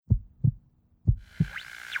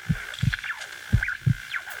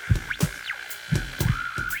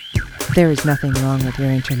There is nothing wrong with your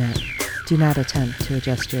internet. Do not attempt to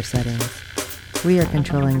adjust your settings. We are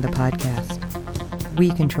controlling the podcast. We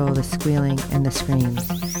control the squealing and the screams.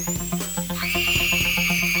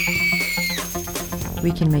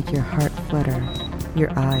 We can make your heart flutter,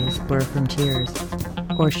 your eyes blur from tears,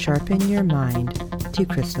 or sharpen your mind to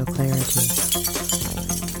crystal clarity.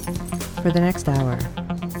 For the next hour,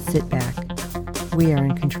 sit back. We are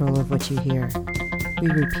in control of what you hear. We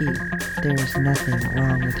repeat, there is nothing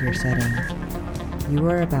wrong with your settings. You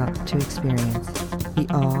are about to experience the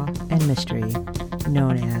awe and mystery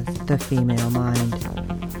known as the female mind.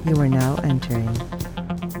 You are now entering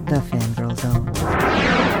the Fangirl Zone.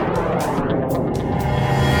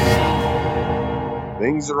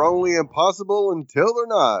 Things are only impossible until they're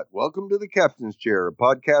not. Welcome to the Captain's Chair, a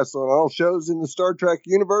podcast on all shows in the Star Trek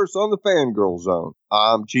universe on the Fangirl Zone.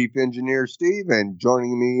 I'm Chief Engineer Steve, and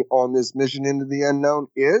joining me on this mission into the unknown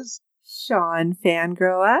is... Sean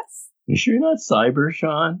Fangirl S. You sure you're not Cyber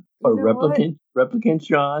Sean? Or Replicant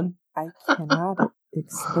Sean? I cannot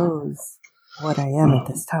expose what I am at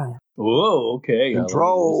this time. Whoa, okay.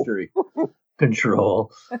 Control.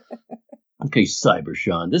 Control. Okay, Cyber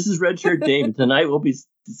Sean. This is Redshirt David. Tonight we'll be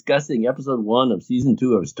discussing episode 1 of season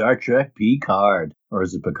 2 of Star Trek Picard. Or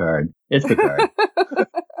is it Picard? It's Picard.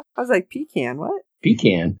 I was like, pecan, what?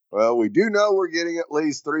 Pecan. Well, we do know we're getting at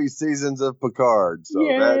least 3 seasons of Picard, so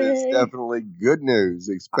Yay. That is definitely good news,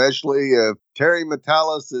 especially if Terry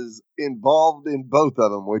Matalas is involved in both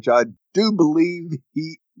of them, which I do believe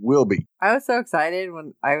he will be. I was so excited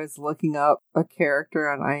when I was looking up a character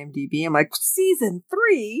on IMDb. I'm like, season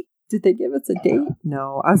 3? Did they give us a date?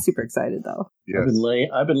 No, I was super excited though. Yes.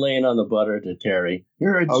 I've been laying on the butter to Terry.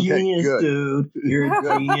 You're a genius, good. dude. You're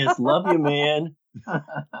a genius. Love you, man.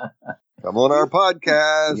 Come on our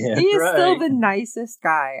podcast. Yeah, He is right. still the nicest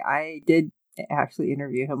guy. I did actually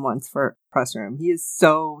interview him once for Press Room. He is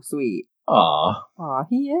so sweet. Aw. Aw,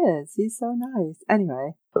 he is. He's so nice.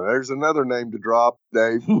 Anyway. There's another name to drop,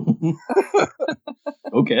 Dave.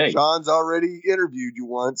 Okay. Sean's already interviewed you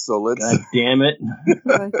once, so let's... God damn it.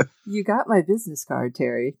 Like, you got my business card,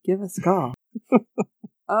 Terry. Give us a call.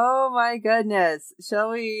 Oh my goodness.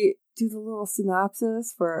 Shall we do the little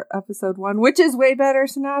synopsis for episode 1, which is way better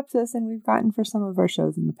synopsis than we've gotten for some of our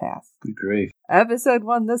shows in the past. Good grief. Episode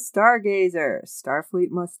 1, The Stargazer.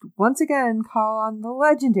 Starfleet must once again call on the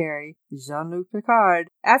legendary Jean-Luc Picard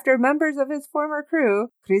after members of his former crew,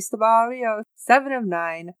 Cristobal Rios, 7 of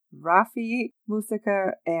 9, Rafi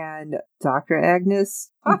Musica, and Dr.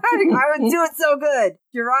 Agnes. I would do it so good.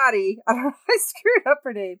 Girardi. I don't know. I screwed up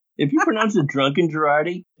her name. If you pronounce it drunken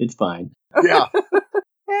Girardi, it's fine. Yeah.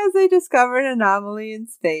 As they discover an anomaly in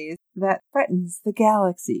space that threatens the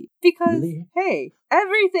galaxy. Because, Really? hey,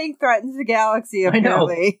 everything threatens the galaxy,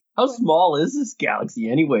 apparently. How small is this galaxy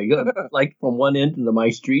anyway? Like from one end of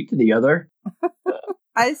my street to the other?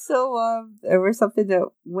 I still love, there was something that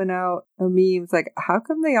went out, a meme, it's like, how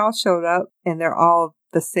come they all showed up and they're all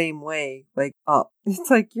the same way, like up?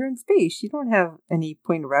 It's like, you're in space, you don't have any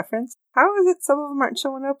point of reference. How is it some of them aren't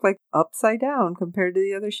showing up like upside down compared to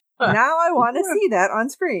the other Now I want to see that on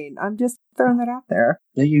screen. I'm just throwing that out there.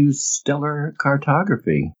 They use stellar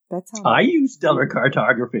cartography. That's how I use stellar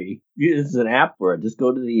cartography. This is an app for it. Just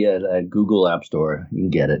go to the Google App Store. You can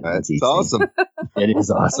get it. That's easy. awesome. It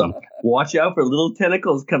is awesome. Watch out for little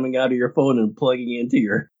tentacles coming out of your phone and plugging into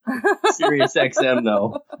your Sirius XM,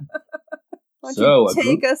 though. Why So, don't a you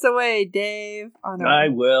take group- us away, Dave? I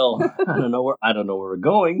will. I don't know where we're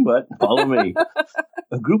going, but follow me.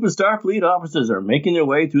 A group of Starfleet officers are making their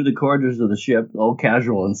way through the corridors of the ship, all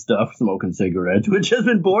casual and stuff, smoking cigarettes, which has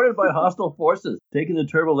been boarded by hostile forces, taking the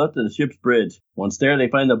turbo lift to the ship's bridge. Once there, they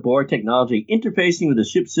find the Borg technology interfacing with the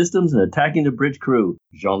ship's systems and attacking the bridge crew.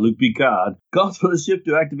 Jean-Luc Picard calls for the ship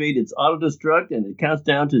to activate its auto-destruct, and it counts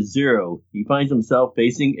down to 0. He finds himself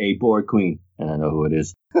facing a Borg queen. And I know who it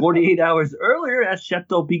is. 48 hours earlier at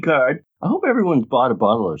Chateau Picard. I hope everyone's bought a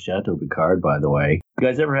bottle of Chateau Picard, by the way. You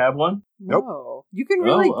guys ever have one? No. You can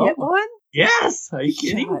really get one? Yes! Are you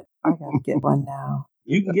kidding? Shut. I gotta get one now.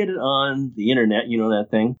 You can get it on the internet, you know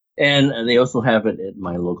that thing. And they also have it at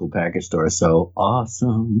my local package store, so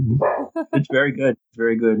awesome. It's very good. It's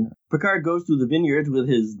very good. Picard goes through the vineyards with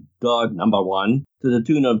his dog, number 1, to the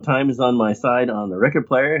tune of Time Is On My Side on the record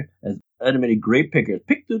player, as automated grape pickers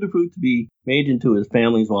pick through the fruit to be made into his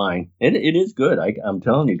family's wine. And it is good. I'm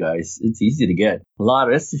telling you guys, it's easy to get.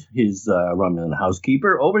 Laris, his Romulan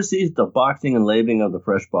housekeeper, oversees the boxing and labeling of the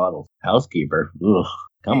fresh bottles. Housekeeper? Ugh.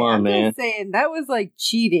 Come on, I'm man. just saying, that was like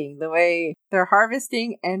cheating, the way they're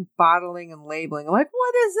harvesting and bottling and labeling. I'm like,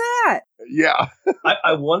 what is that? Yeah.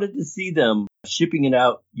 I wanted to see them shipping it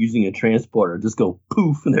out using a transporter. Just go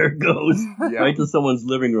poof, and there it goes. Right to someone's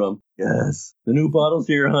living room. Yes, the new bottle's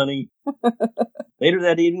here, honey. Later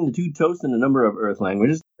that evening, the two toast in a number of Earth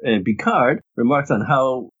languages, and Picard remarks on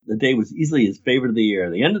how the day was easily his favorite of the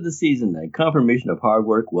year. The end of the season, a confirmation of hard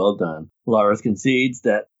work well done. Laris concedes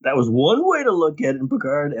that was one way to look at it, and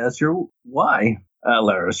Picard asks her why.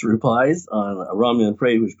 Laris replies on a Romulan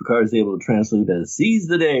phrase, which Picard is able to translate as "seize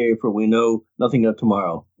the day, for we know nothing of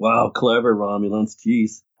tomorrow." Wow, clever Romulans.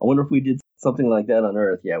 Jeez. I wonder if we did something like that on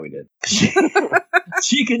Earth. Yeah, we did.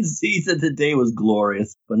 She concedes that the day was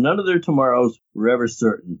glorious, but none of their tomorrows were ever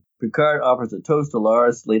certain. Picard offers a toast to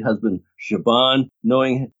Laris' late husband, Shaban,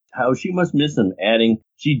 knowing how she must miss him, adding,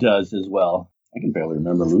 "She does as well." I can barely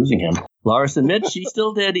remember losing him. Laris admits she's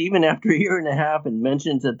still dead even after a year and a half, and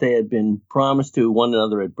mentions that they had been promised to one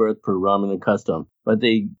another at birth per Romulan custom, but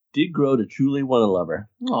they did grow to truly want to love her.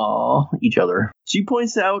 Aww, each other. She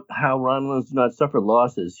points out how Romulans do not suffer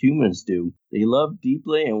loss as humans do. They love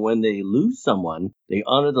deeply, and when they lose someone, they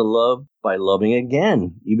honor the love by loving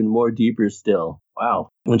again, even more deeper still. Wow.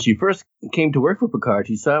 When she first came to work for Picard,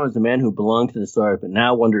 she saw him as a man who belonged to the stars, but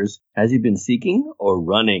now wonders, has he been seeking or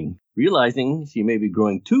running? Realizing she may be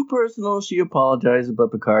growing too personal, she apologizes,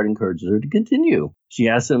 but Picard encourages her to continue. She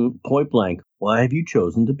asks him point blank, "Why have you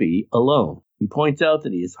chosen to be alone?" He points out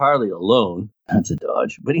that he is hardly alone. That's a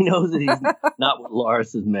dodge. But he knows that he's not what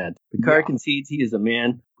Laris has meant. Picard concedes he is a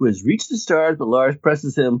man who has reached the stars, but Laris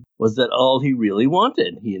presses him, was that all he really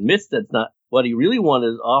wanted? He admits that's not what he really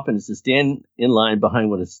wanted often is to stand in line behind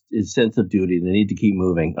what is his sense of duty, the need to keep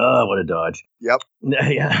moving. Oh, what a dodge. Yep.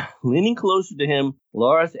 Yeah. Leaning closer to him,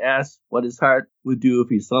 Laris asks what his heart would do if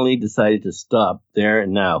he suddenly decided to stop there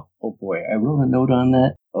and now. Oh boy, I wrote a note on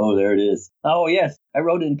that. Oh, there it is. Oh, yes. I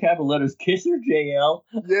wrote in capital letters, "Kiss her, JL."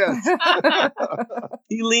 Yes.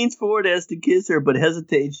 He leans forward as to kiss her, but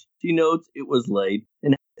hesitates. She notes it was late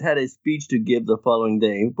and had a speech to give the following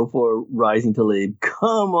day before rising to leave.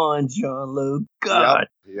 Come on, Jean-Luc. God.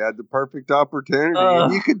 Yep. He had the perfect opportunity.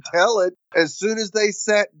 And you could tell it as soon as they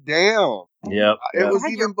sat down. Yep. It was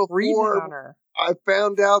even before I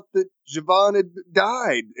found out that Javon had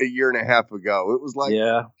died a year and a half ago. It was like,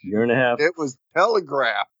 year and a half. It was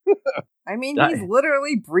telegraphed. I mean, he's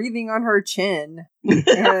literally breathing on her chin.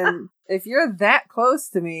 And if you're that close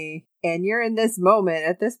to me and you're in this moment,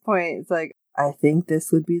 at this point, it's like, I think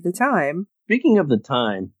this would be the time. Speaking of the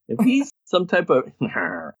time, if he's some type of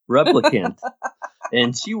replicant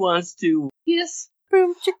and she wants to kiss,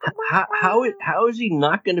 how is he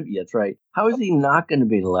not going to be? That's right. How is he not going to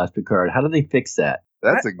be the last Picard? How do they fix that?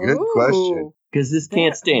 That's a good question. Because this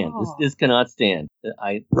can't stand. This cannot stand.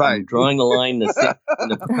 I'm drawing the line in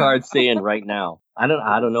the Picard sand right now. I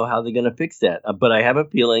don't know how they're going to fix that, but I have a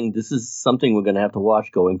feeling this is something we're going to have to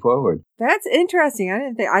watch going forward. That's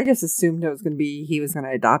interesting. I just assumed it was going to be he was going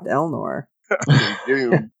to adopt Elnor.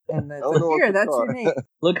 And that's here, that's your name.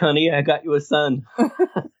 Look, honey, I got you a son.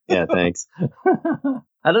 Yeah, thanks.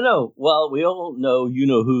 I don't know. Well, we all know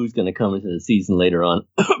who's going to come into the season later on.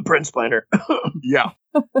 Brent Spiner. Yeah.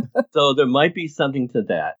 So there might be something to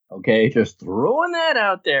that. Okay, just throwing that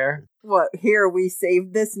out there. What, here we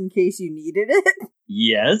saved this in case you needed it?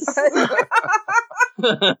 Yes.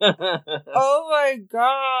 Oh my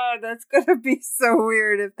god, that's going to be so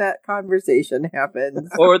weird if that conversation happens.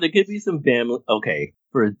 Or there could be some family. Okay,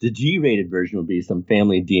 for the G-rated version will be some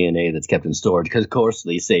family DNA that's kept in storage, because of course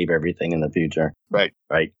they save everything in the future. Right.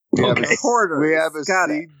 We have a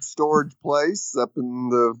seed storage place up in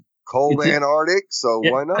the cold Antarctic, so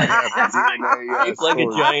why not have DNA? Shaped like a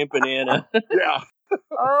giant banana. Yeah.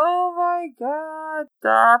 Oh my god,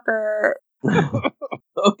 stop it.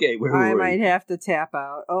 Okay, I might have to tap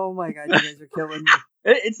out. Oh my god, you guys are killing me.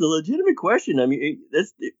 It's a legitimate question. I mean,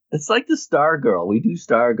 it's like the Stargirl. We do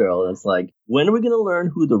Stargirl, and it's like, when are we going to learn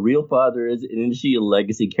who the real father is, and is she a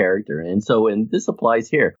legacy character? And this applies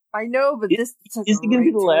here. I know, but this is it going to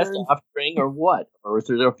be the last offspring, or what? Or is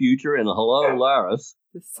there a future? And hello, Laris.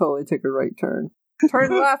 This totally took a right turn.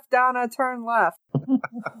 Turn left, Donna. Turn left.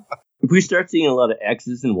 If we start seeing a lot of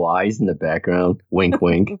X's and Y's in the background, wink,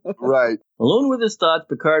 wink. Right. Alone with his thoughts,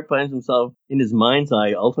 Picard finds himself in his mind's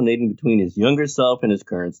eye, alternating between his younger self and his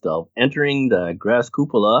current self, entering the grass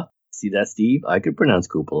cupola. See that, Steve? I could pronounce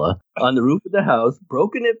cupola. On the roof of the house,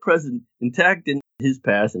 broken at present, intact in his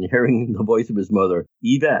past, and hearing the voice of his mother,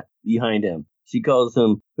 Yvette, behind him. She calls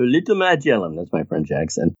him her little Magellan. That's my French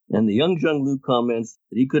accent. And the young Jean-Luc comments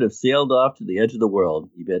that he could have sailed off to the edge of the world.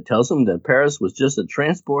 Yvette tells him that Paris was just a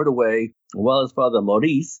transport away. And while his father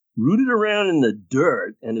Maurice rooted around in the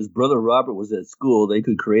dirt and his brother Robert was at school, they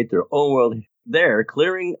could create their own world there,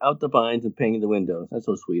 clearing out the vines and painting the windows. That's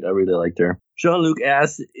so sweet. I really liked her. Jean-Luc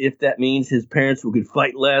asks if that means his parents could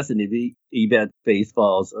fight less, and if Yvette's face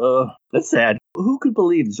falls. Oh, that's sad. Who could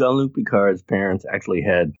believe Jean-Luc Picard's parents actually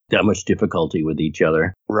had that much difficulty with each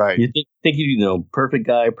other? Right. You think perfect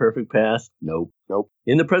guy, perfect past? Nope.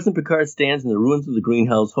 In the present, Picard stands in the ruins of the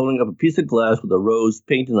greenhouse, holding up a piece of glass with a rose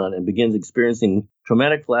painted on it, and begins experiencing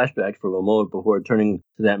traumatic flashbacks from a moment before turning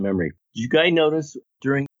to that memory. Did you guys notice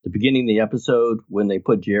during the beginning of the episode when they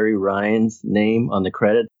put Jerry Ryan's name on the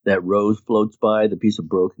credit, that rose floats by the piece of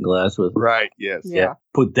broken glass with? Right, yes. Yeah.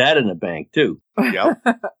 Put that in the bank, too. Yep.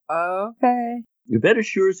 Okay. Yvette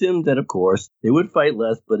assures him that, of course, they would fight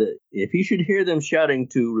less, but if he should hear them shouting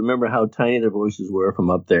to remember how tiny their voices were from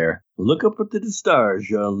up there. Look up at the stars,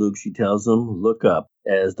 Jean-Luc, she tells him. Look up.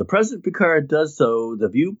 As the President Picard does so, the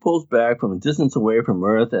view pulls back from a distance away from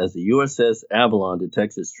Earth as the USS Avalon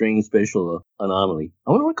detects a strange spatial anomaly.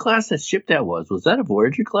 I wonder what class that ship that was. Was that a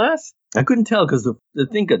Voyager class? I couldn't tell because the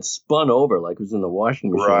thing got spun over like it was in the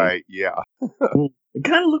washing machine. Right, yeah. It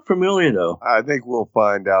kind of looked familiar, though. I think we'll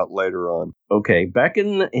find out later on. Okay, back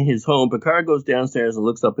in his home, Picard goes downstairs and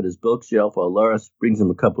looks up at his bookshelf while Laura brings him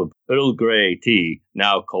a cup of Earl Grey tea,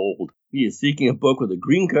 now cold. He is seeking a book with a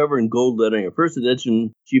green cover and gold lettering, a first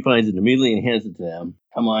edition. She finds it immediately and hands it to them.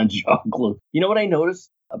 Come on, Jean-Claude. You know what I noticed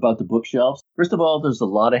about the bookshelves? First of all, there's a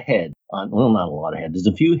lot of head on, well, not a lot of head. There's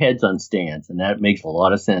a few heads on stands, and that makes a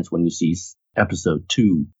lot of sense when you see episode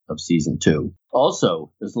 2 of season 2.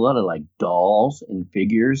 Also, there's a lot of like dolls and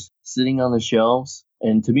figures sitting on the shelves.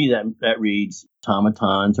 And to me, that reads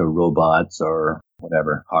automatons or robots or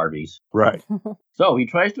whatever, Harveys. Right. So he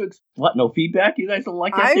tries to, what, no feedback? You guys don't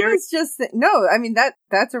like that theory? I was just, no, I mean,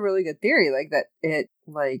 that's a really good theory. Like that it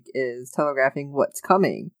like is telegraphing what's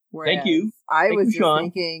coming. Whereas Thank you. I was just Sean.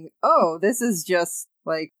 thinking, oh, this is just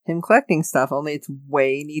like him collecting stuff, only it's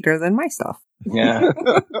way neater than my stuff. Yeah. I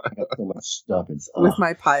got so much stuff. With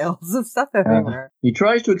my piles of stuff everywhere. He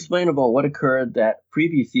tries to explain about what occurred that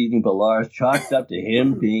previous season, but Lars chalks up to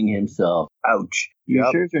him being himself. Ouch. He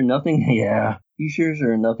assures her nothing. Yeah. He assures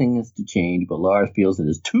her nothing is to change, but Lars feels it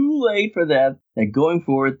is too late for that. That going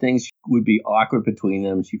forward, things would be awkward between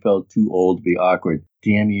them. She felt too old to be awkward.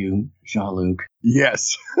 Damn you, Jean-Luc.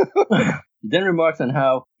 Yes. He then remarks on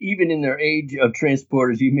how, even in their age of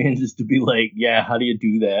transporters, he manages to be late. Yeah, how do you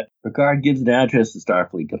do that? Picard gives an address to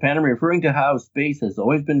Starfleet, companion referring to how space has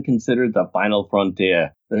always been considered the final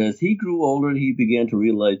frontier. But as he grew older, he began to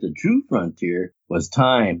realize the true frontier was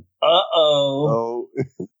time. Uh-oh.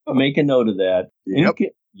 Make a note of that.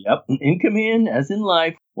 Yep. In command, as in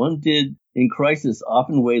life, one did in crisis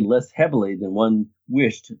often weigh less heavily than one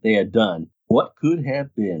wished they had done. What could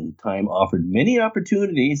have been? Time offered many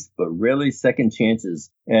opportunities, but rarely second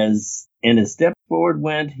chances. As step forward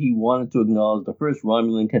went, he wanted to acknowledge the first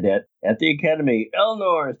Romulan cadet at the Academy,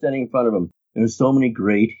 Elnor, standing in front of him. There were so many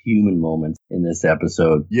great human moments in this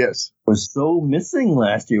episode. Yes. It was so missing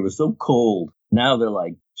last year. It was so cold. Now they're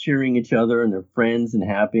like cheering each other and they're friends and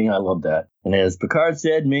happy. I love that. And as Picard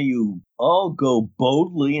said, may you all go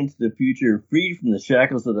boldly into the future, freed from the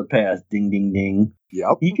shackles of the past. Ding, ding, ding.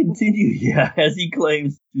 Yep. He continued, as he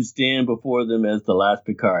claims to stand before them as the last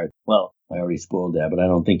Picard. Well, I already spoiled that, but I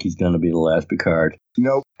don't think he's going to be the last Picard.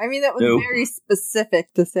 Nope. I mean, that was very specific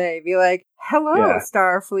to say. Be like, hello,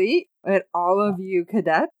 Starfleet, and all of you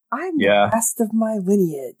cadets. I'm the rest of my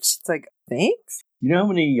lineage. It's like, thanks? You know how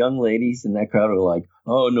many young ladies in that crowd are like,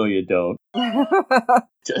 oh, no, you don't.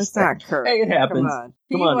 That's not Kirk. Hey, it happens.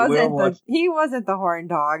 Come on. He wasn't the horn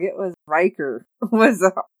dog. It was Riker. Was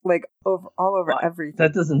like all over everything.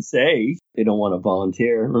 That doesn't say they don't want to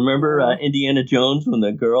volunteer. Remember Indiana Jones when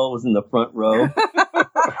the girl was in the front row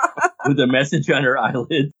with a message on her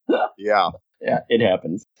eyelid? Yeah. Yeah, it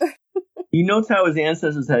happens. He notes how his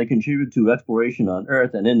ancestors had contributed to exploration on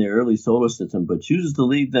Earth and in the early solar system, but chooses to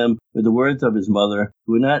leave them with the words of his mother,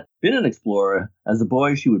 who had not been an explorer. As a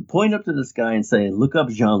boy, she would point up to the sky and say, look up,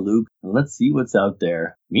 Jean-Luc, and let's see what's out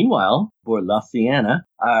there. Meanwhile, aboard La Sienna,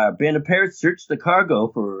 a band of pirates searched the cargo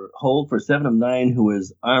for hold for 7 of 9, who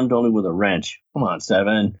is armed only with a wrench. Come on,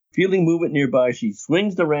 7. Feeling movement nearby, she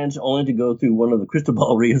swings the wrench only to go through one of the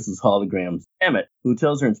Cristobal Rios' holograms. Emmett, who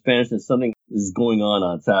tells her in Spanish that something is going on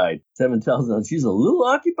outside. 7 tells her she's a little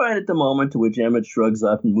occupied at the moment, to which Emmett shrugs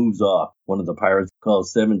off and moves off. One of the pirates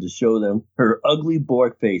calls 7 to show them her ugly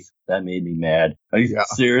Borg face. That made me mad. Are you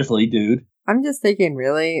seriously, dude? I'm just thinking,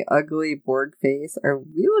 really ugly Borg face. Are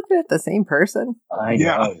we looking at the same person? I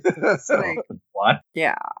know. Like, what?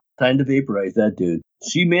 Yeah. Time to vaporize that dude.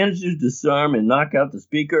 She manages to disarm and knock out the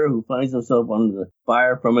speaker, who finds himself under the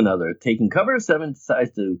fire from another. Taking cover, Seven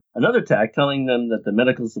decides to another attack, telling them that the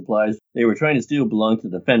medical supplies they were trying to steal belong to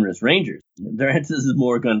the Fenris Rangers. Their answer is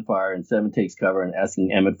more gunfire, and Seven takes cover and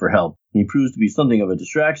asking Emmett for help. He proves to be something of a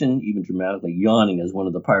distraction, even dramatically yawning as one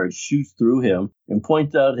of the pirates shoots through him and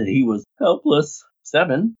points out that he was helpless.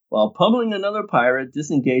 Seven, while pummeling another pirate,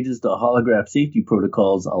 disengages the holograph safety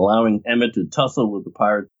protocols, allowing Emmett to tussle with the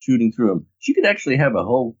pirate shooting through him. She could actually have a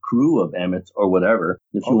whole crew of Emmets or whatever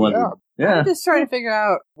if she wanted. Yeah. I'm just trying to figure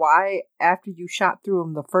out why, after you shot through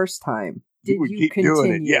him the first time, did you keep continue?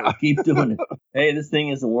 doing it? Yeah, keep doing it. Hey, this thing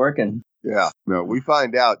isn't working. Yeah. No, we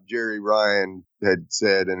find out Jerry Ryan had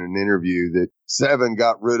said in an interview that Seven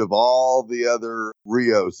got rid of all the other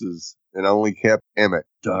Rioses and only kept Emmett.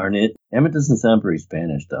 Darn it. Emmett doesn't sound very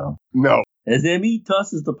Spanish, though. No. As Emmy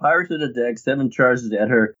tosses the pirate to the deck, Seven charges at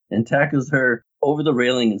her and tackles her over the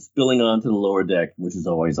railing and spilling onto the lower deck, which is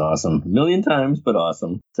always awesome. A million times, but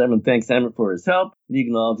awesome. Seven thanks Emmett for his help, and he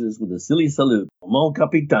acknowledges with a silly salute. Mon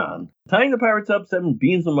Capitan. Tying the pirates up, Seven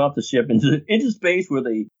beams them off the ship into space, where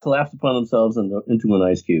they collapse upon themselves into an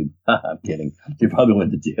ice cube. I'm kidding. They probably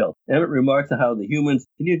went to jail. Emmett remarks on how the humans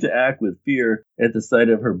continue to act with fear at the sight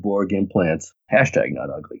of her Borg implants. Hashtag not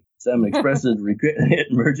ugly. Seven expresses regret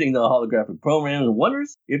at merging the holographic program and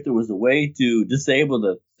wonders if there was a way to disable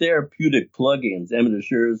the therapeutic plugins. Emmett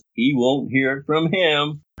assures he won't hear it from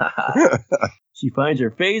him. She finds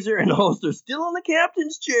her phaser and holster still in the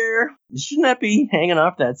captain's chair. Shouldn't that be hanging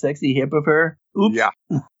off that sexy hip of her? Oops. Yeah.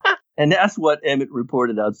 And that's what Emmett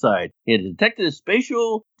reported outside. He had detected a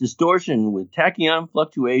spatial distortion with tachyon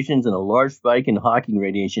fluctuations and a large spike in Hawking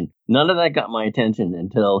radiation. None of that got my attention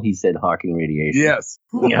until he said Hawking radiation. Yes.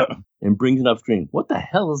 Yep. And brings it up screen. What the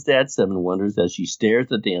hell is that? Seven wonders as she stares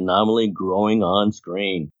at the anomaly growing on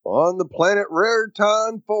screen. On the planet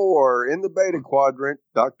Raritan 4 in the Beta Quadrant,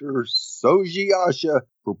 Dr. Soji Asha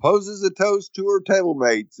proposes a toast to her table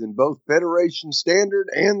mates in both Federation Standard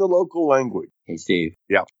and the local language. Hey, Steve.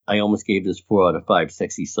 Yeah. I almost gave this 4 out of 5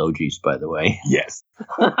 sexy Sojis, by the way. Yes.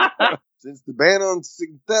 Since the ban on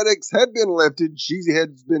synthetics had been lifted, she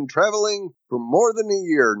has been traveling for more than a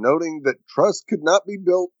year, noting that trust could not be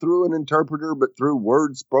built through an interpreter, but through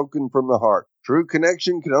words spoken from the heart. True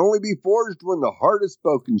connection can only be forged when the heart is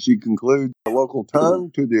spoken, she concludes, the local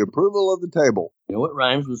tongue to the approval of the table. You know what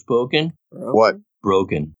rhymes with spoken? What?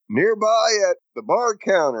 Broken. Nearby at the bar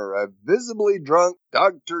counter, a visibly drunk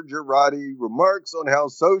Dr. Girardi remarks on how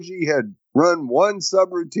Soji had run one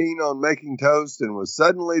subroutine on making toast and was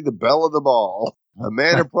suddenly the belle of the ball. A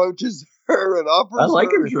man approaches her and offers I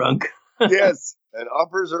like her her drunk. yes, and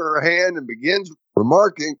offers her hand and begins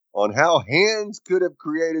remarking on how hands could have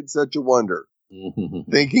created such a wonder.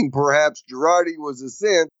 Thinking perhaps Girardi was a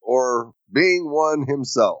synth or being one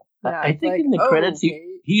himself. Yeah, I think like, in the credits, okay.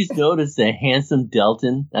 he's noticed a handsome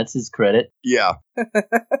Delton. That's his credit. Yeah.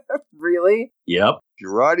 Really? Yep.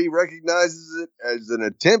 Girardi recognizes it as an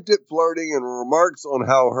attempt at flirting and remarks on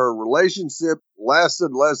how her relationship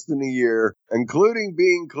lasted less than a year, including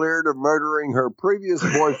being cleared of murdering her previous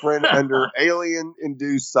boyfriend under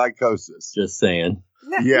alien-induced psychosis. Just saying.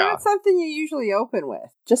 Yeah. Not something you usually open with.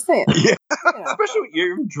 Just saying. Yeah. Yeah. Especially when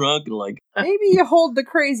you're drunk and like, Maybe you hold the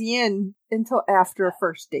crazy in until after a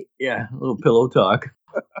first date. yeah, a little pillow talk.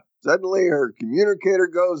 Suddenly, her communicator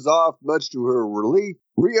goes off, much to her relief.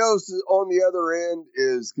 Rios, on the other end,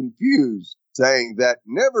 is confused, saying that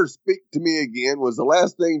never speak to me again was the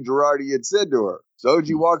last thing Girardi had said to her.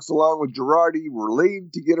 Soji walks along with Girardi,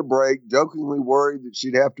 relieved to get a break, jokingly worried that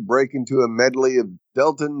she'd have to break into a medley of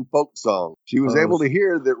Delton folk songs. She was able to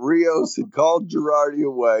hear that Rios had called Girardi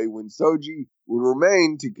away when Soji would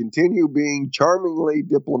remain to continue being charmingly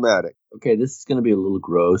diplomatic. Okay, this is going to be a little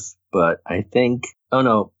gross, but I think... Oh,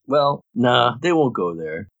 no. Well, nah, they won't go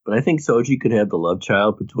there. But I think Soji could have the love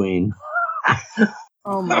child between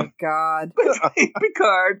Oh my god.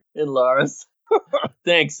 Picard and Laris.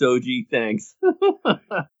 Thanks, Soji. Thanks.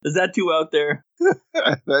 Is that too out there?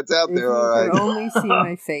 That's out If there, you all right. can only see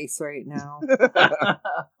my face right now.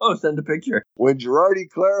 Oh, send a picture. When Girardi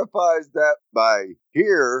clarifies that by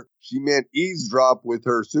hear, she meant eavesdrop with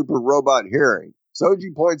her super robot hearing.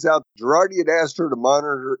 Soji points out that Girardi had asked her to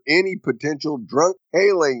monitor any potential drunk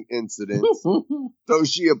hailing incidents, so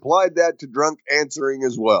she applied that to drunk answering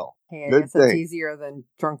as well. Hey, I Good guess that's thing. easier than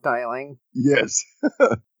drunk dialing. Yes.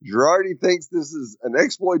 Girardi thinks this is an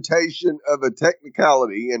exploitation of a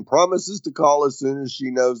technicality and promises to call as soon as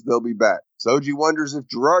she knows they'll be back. Soji wonders if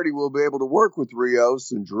Girardi will be able to work with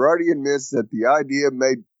Rios, and Girardi admits that the idea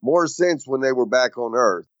made more sense when they were back on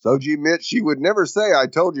Earth. Soji admits she would never say I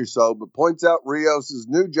told you so, but points out Rios'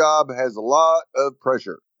 new job has a lot of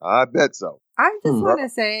pressure. I bet so. I just want to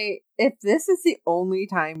say, if this is the only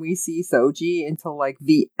time we see Soji until, like,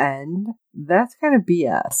 the end, that's kind of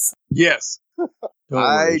BS. Yes.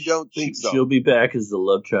 I don't think so. She'll be back as the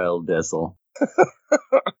love child vessel.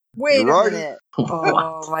 Wait a minute.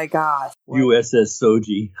 Oh, my gosh. USS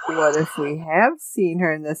Soji. What if we have seen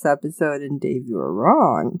her in this episode and Dave, you were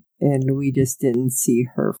wrong, and we just didn't see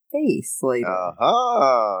her face later?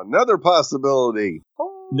 Another possibility.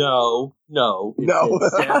 No.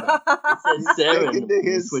 It says 7.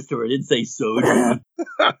 It switched to her. It didn't say Soji.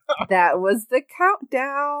 That was the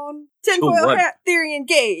countdown. Tinfoil hat theory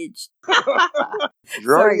engaged.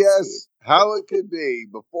 Girardi asks how it could be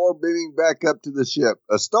before beaming back up to the ship,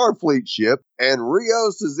 a Starfleet ship, and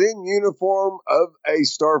Rios is in uniform of a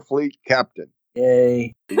Starfleet captain.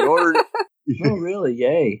 Yay. He ordered... Oh, really?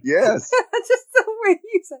 Yay. Yes. Just the way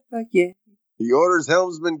you said that. Yeah. He orders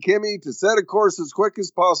helmsman Kimmy to set a course as quick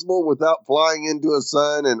as possible without flying into a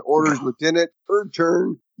sun, and orders Lieutenant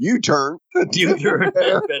U-turn. I like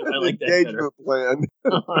that Engagement plan.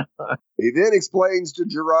 He then explains to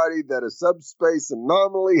Girardi that a subspace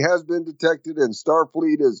anomaly has been detected and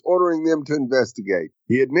Starfleet is ordering them to investigate.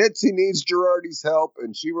 He admits he needs Girardi's help,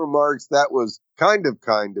 and she remarks that was kind of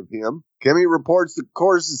him. Kimmy reports the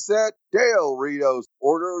course is set. Dale Rios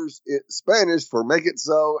orders in Spanish for make it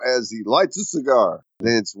so as he lights a cigar.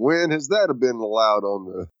 Since when has that been allowed on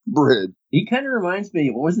the bridge? He kind of reminds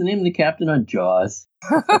me, what was the name of the captain on Jaws?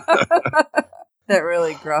 That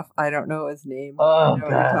really gruff, I don't know his name. Oh, I know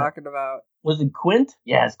God. what you're talking about. Was it Quint?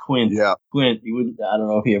 Yeah, it's Quint. Yeah. Quint. I don't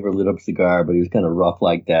know if he ever lit up a cigar, but he was kind of rough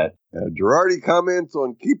like that. Girardi comments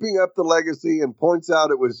on keeping up the legacy and points out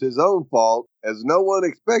it was his own fault, as no one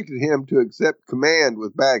expected him to accept command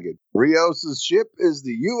with baggage. Rios' ship is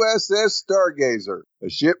the USS Stargazer, a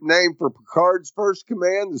ship named for Picard's first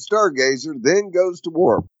command. The Stargazer then goes to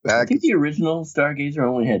warp. I think the original Stargazer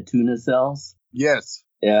only had 2 nacelles. Yes.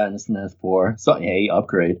 Yeah, and this one has 4. So, hey,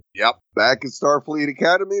 upgrade. Yep. Back at Starfleet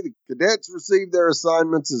Academy, the cadets receive their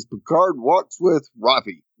assignments as Picard walks with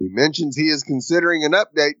Rafi. He mentions he is considering an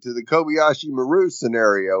update to the Kobayashi Maru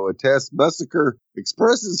scenario, a test Musaker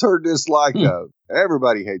expresses her dislike of.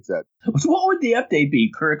 Everybody hates that. So what would the update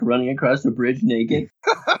be? Kirk running across the bridge naked?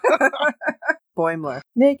 Boimler.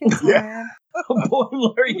 Naked man.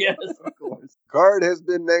 Boimler, yes, of course. Picard has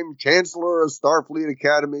been named Chancellor of Starfleet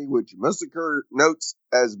Academy, which Musaker notes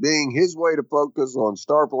as being his way to focus on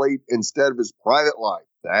Starfleet instead of his private life.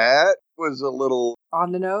 That was a little...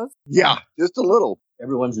 On the nose? Yeah, just a little.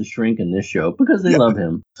 Everyone's a shrink in this show because they love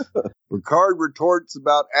him. Picard retorts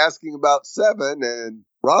about asking about Seven, and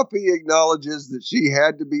Rafi acknowledges that she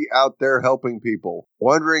had to be out there helping people,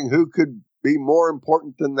 wondering who could be more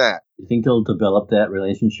important than that. You think they'll develop that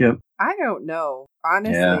relationship? I don't know.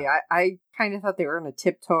 Honestly, I kind of thought they were going to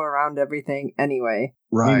tiptoe around everything anyway.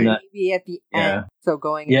 Right. Maybe at the end. So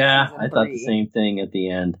going Yeah, into I season thought 3. the same thing at the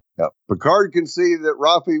end. Yep. Picard can see that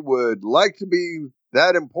Rafi would like to be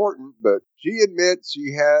that important, but she admits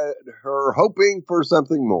she had her hoping for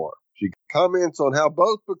something more. She comments on how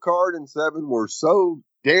both Picard and Seven were so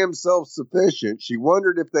damn self-sufficient, she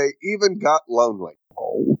wondered if they even got lonely.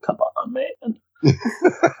 Oh, come on, man.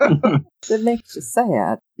 That makes you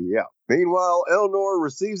sad. Yeah. Meanwhile, Elnor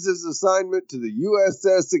receives his assignment to the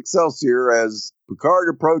USS Excelsior as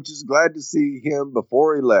Picard approaches, glad to see him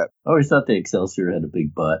before he left. I always thought the Excelsior had a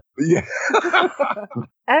big butt. Yeah.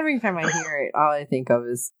 Every time I hear it, all I think of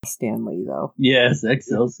is Stanley, though. Yes,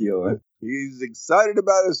 Excelsior. He's excited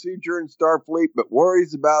about his future in Starfleet, but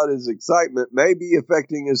worries about his excitement may be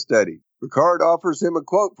affecting his study. Picard offers him a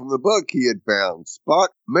quote from the book he had found,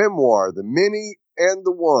 Spock's memoir, The Many and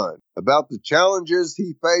the One, about the challenges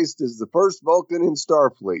he faced as the first Vulcan in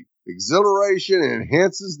Starfleet. Exhilaration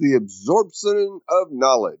enhances the absorption of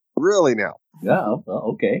knowledge. Really now. Yeah,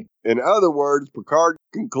 well, okay. In other words, Picard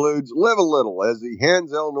concludes, live a little, as he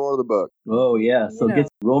hands Elnor the book. Oh, yeah. So get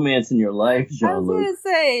romance in your life, I was Jean-Luc. going to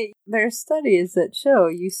say, there's studies that show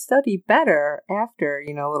you study better after,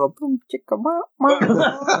 a little boom, chicka,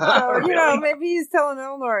 so, maybe he's telling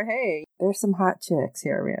Elnor, hey, there's some hot chicks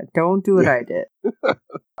here, man. Don't do what I did.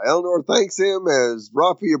 Elnor thanks him as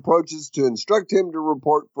Rafi approaches to instruct him to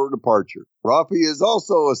report for departure. Rafi is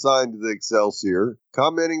also assigned to the Excelsior,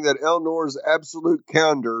 commenting that Elnor's absolute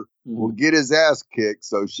candor will get his ass kicked,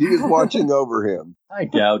 so she is watching over him. I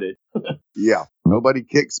doubt it. Yeah, nobody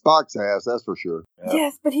kicks Spock's ass, that's for sure. Yeah.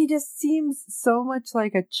 Yes, but he just seems so much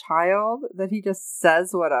like a child that he just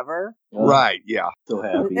says whatever. Right, yeah. So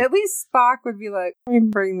happy. At least Spock would be like, let me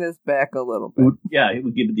bring this back a little bit. Yeah, he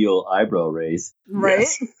would give it the old eyebrow raise. Right?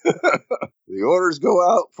 Yes. The orders go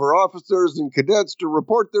out for officers and cadets to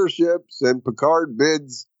report their ships, and Picard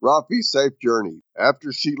bids Rafi safe journey.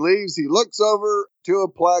 After she leaves, he looks over to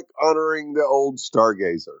a plaque honoring the old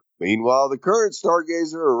Stargazer. Meanwhile, the current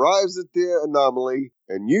Stargazer arrives at the anomaly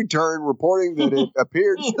and U-turn, reporting that it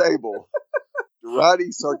appeared stable.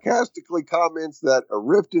 Durrati sarcastically comments that a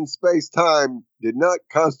rift in space-time did not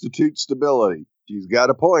constitute stability. She's got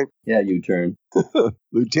a point. Yeah, U-turn.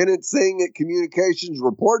 Lieutenant Singh at Communications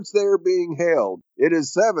reports they are being hailed. It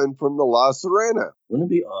is 7 from the La Serena.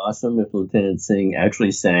 Wouldn't it be awesome if Lieutenant Singh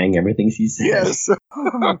actually sang everything she said? Yes.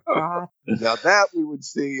 Oh my god. Now that we would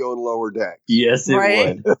see on lower decks. Yes, it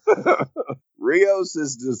would. Rios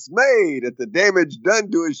is dismayed at the damage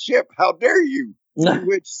done to his ship. How dare you? To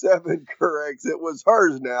which 7 corrects it was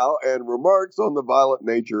hers now and remarks on the violent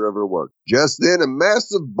nature of her work. Just then, a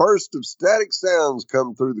massive burst of static sounds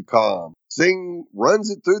come through the comm. Singh runs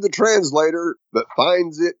it through the translator, but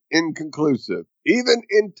finds it inconclusive. Even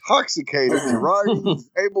intoxicated, Durrati was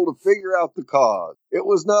able to figure out the cause. It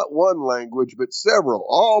was not one language, but several,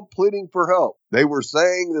 all pleading for help. They were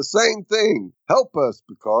saying the same thing. Help us,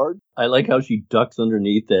 Picard. I like how she ducks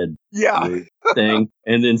underneath that thing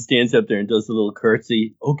and then stands up there and does a little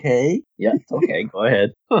curtsy. Okay. Yeah, okay, go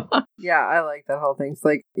ahead. Yeah, I like that whole thing. It's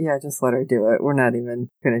like, yeah, just let her do it. We're not even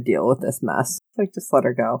going to deal with this mess. It's like, just let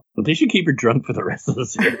her go. They should keep her drunk for the rest of the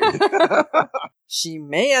series. She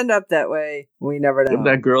may end up that way. We never know. Give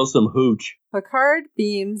that girl some hooch. Picard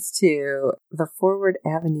beams to the Forward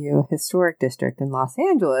Avenue Historic District in Los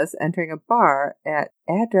Angeles, entering a bar at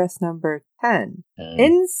address number 10.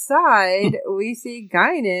 Inside, we see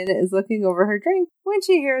Guinan is looking over her drink when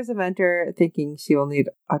she hears him enter, thinking she will need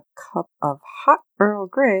a cup of hot Earl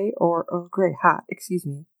Grey, or Earl Grey hot, excuse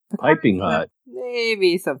me. Piping hot.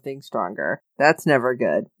 Maybe something stronger. That's never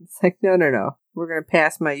good. It's like, no. We're going to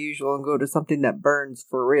pass my usual and go to something that burns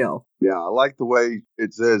for real. Yeah, I like the way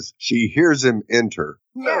it says she hears him enter.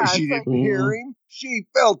 Yeah, No, she didn't hear him. She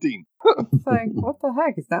felt him. It's like, what the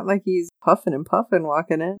heck? It's not like he's puffing and puffing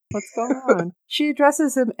walking in. What's going on? She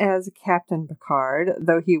addresses him as Captain Picard,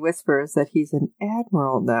 though he whispers that he's an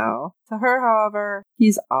admiral now. To her, however,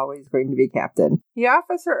 he's always going to be captain. He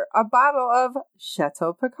offers her a bottle of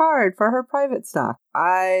Chateau Picard for her private stock.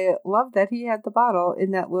 I love that he had the bottle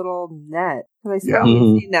in that little net, because I swear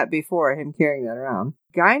we've seen that before, him carrying that around.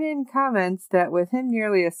 Guinan comments that with him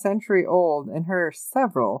nearly a century old and her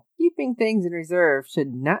several, keeping things in reserve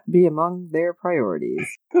should not be among their priorities.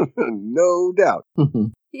 No doubt.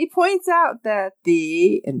 He points out that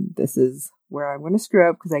and this is where I'm going to screw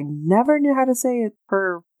up because I never knew how to say it,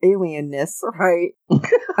 her alienness, right?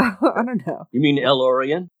 I don't know. You mean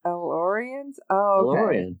El-Orient? El-Orians? Oh, okay.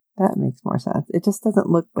 El-Orient. That makes more sense. It just doesn't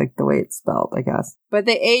look like the way it's spelled, I guess. But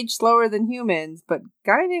they age slower than humans, but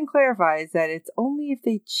Guinan clarifies that it's only if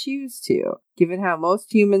they choose to. Given how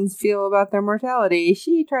most humans feel about their mortality,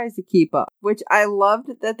 she tries to keep up. Which I loved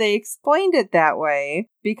that they explained it that way,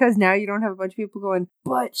 because now you don't have a bunch of people going,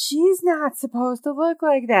 but she's not supposed to look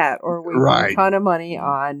like that, or wasting a ton of money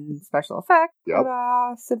on special effects. Yep. But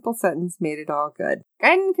a simple sentence made it all good.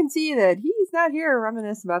 Guinan can see that he's not here to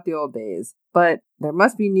reminisce about the old days, but there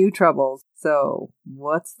must be new troubles. So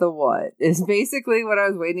what's the what is basically what I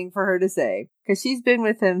was waiting for her to say. Because she's been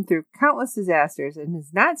with him through countless disasters and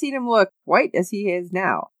has not seen him look quite as he is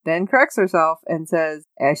now. Then corrects herself and says,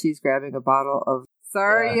 as she's grabbing a bottle of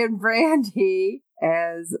Sarian brandy,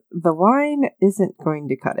 as the wine isn't going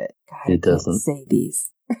to cut it. God, it doesn't. Say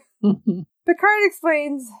these. Picard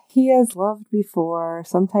explains he has loved before,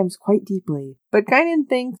 sometimes quite deeply, but Guinan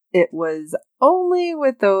thinks it was only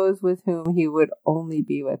with those with whom he would only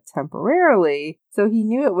be with temporarily, so he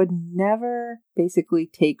knew it would never basically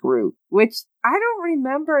take root, which I don't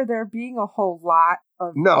remember there being a whole lot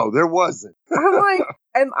of... No, there wasn't. I'm like,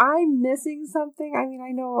 am I missing something? I mean,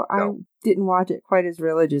 I know I didn't watch it quite as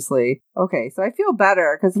religiously. Okay, so I feel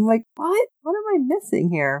better, because I'm like, what? What am I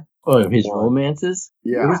missing here? Oh, of his romances?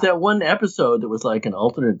 Yeah. There was that one episode that was like an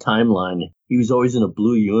alternate timeline. He was always in a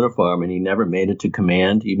blue uniform and he never made it to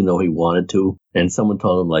command, even though he wanted to. And someone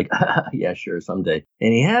told him, like, yeah, sure, someday.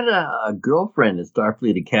 And he had a girlfriend at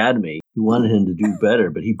Starfleet Academy who wanted him to do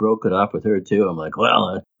better, but he broke it off with her, too. I'm like,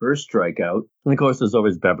 well, first strikeout. And of course, there's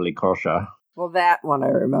always Beverly Crusher. Well, that one I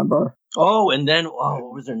remember. Oh, and then,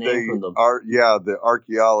 what was her name from the... the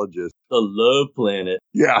archaeologist. The Love Planet.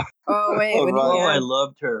 Yeah. Oh, wait. When he had I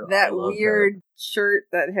loved her. That weird shirt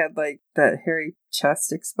that had, like, that hairy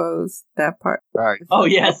chest exposed, that part. Right. Oh,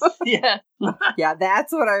 yes. Yeah. Yeah,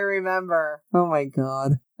 that's what I remember. Oh, my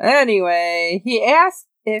God. Anyway, he asked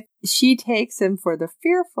if she takes him for the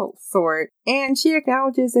fearful sort, and she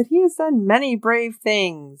acknowledges that he has done many brave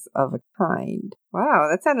things of a kind. Wow,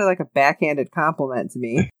 that sounded like a backhanded compliment to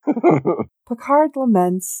me. Picard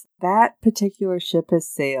laments that particular ship has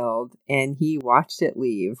sailed, and he watched it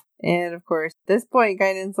leave. And of course, at this point,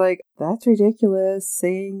 Guinan's like, that's ridiculous.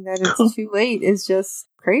 Saying that it's too late is just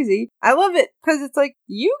crazy. I love it, because it's like,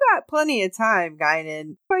 you got plenty of time,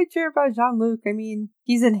 Guinan. Quite sure about Jean-Luc. I mean,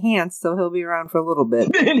 he's enhanced, so he'll be around for a little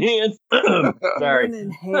bit. Enhanced. Sorry.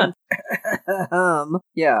 Enhanced.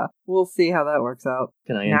 Yeah, we'll see how that works out.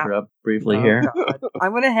 Can I interrupt briefly here? God.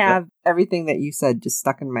 I'm going to have everything that you said just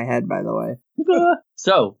stuck in my head, by the way.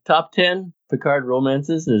 So, top 10 Picard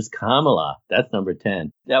romances. There's Kamala. That's number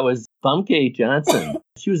 10. That was Famke Johnson.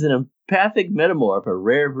 She was an empathic metamorph, a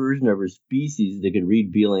rare version of her species that could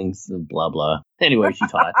read feelings and blah, blah. Anyway, she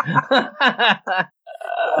taught.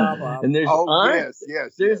 And there's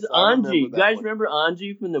there's Anji. You guys remember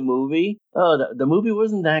Anji from the movie? Oh, the movie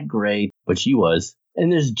wasn't that great, but she was.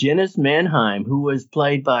 And there's Janice Mannheim, who was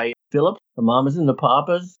played by Philip, the Mamas and the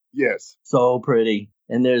Papas. Yes. So pretty.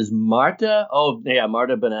 And there's Marta. Oh, yeah,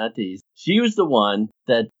 Marta Benates. She was the one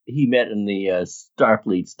that he met in the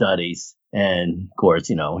Starfleet studies. And, of course,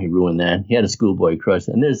 he ruined that. He had a schoolboy crush.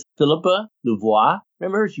 And there's Philippa Louvois.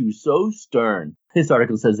 Remember her? She was so stern. This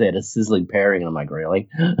article says they had a sizzling pairing, and I'm like, really?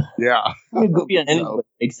 Yeah. It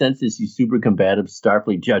makes sense that she's super combative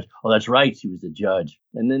Starfleet judge. Oh, that's right. She was a judge.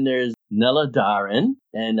 And then there's Nella Darren.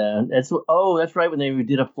 And that's right. When they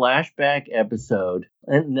did a flashback episode,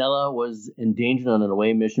 and Nella was endangered on an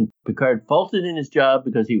away mission. Picard faltered in his job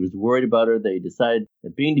because he was worried about her. They decided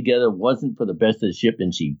that being together wasn't for the best of the ship,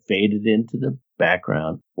 and she faded into the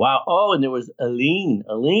background. Wow. Oh, and there was Aline.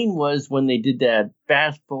 Aline was when they did that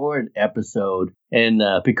fast forward episode, and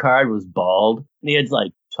Picard was bald, and he had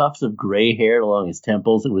like tufts of gray hair along his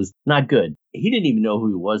temples. It was not good. He didn't even know who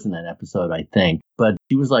he was in that episode, I think, but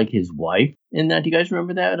she was like his wife in that. Do you guys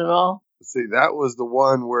remember that at all? See, that was the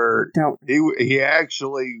one where he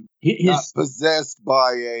actually got possessed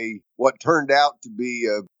by what turned out to be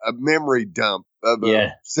a memory dump of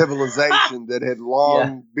a civilization that had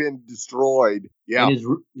long been destroyed. Yeah. And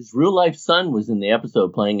his real life son was in the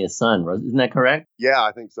episode playing his son. Isn't that correct? Yeah,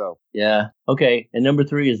 I think so. Yeah. Okay. And number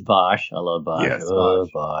 3 is Bosch. I love Bosch. Yes,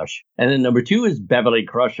 Bosch. And then number 2 is Beverly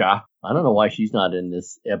Crusher. I don't know why she's not in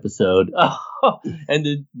this episode. Oh, and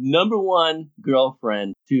the number 1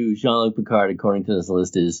 girlfriend to Jean-Luc Picard, according to this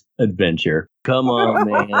list, is Adventure. Come on,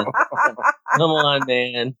 man. Come on,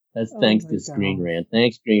 man. That's thanks to Screen Rant.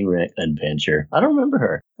 Thanks, Screen Rant Adventure. I don't remember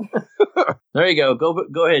her. There you go.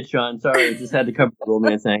 Go ahead, Sean. Sorry, I just had to cover the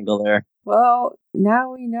romance angle there. Well,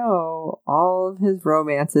 now we know all of his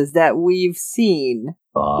romances that we've seen.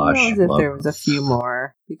 Gosh, who knows if there was a few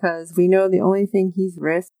more? Because we know the only thing he's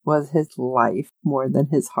risked was his life more than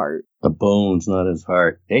his heart. The bones, not his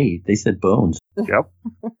heart. Hey, they said bones. Yep.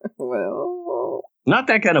 Well... Not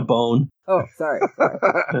that kind of bone. Oh, sorry.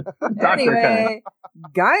 Anyway,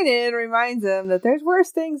 Guinan reminds him that there's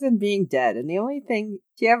worse things than being dead, and the only thing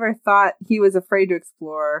she ever thought he was afraid to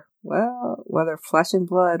explore, well, whether flesh and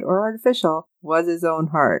blood or artificial, was his own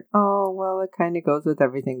heart. Oh, well, it kind of goes with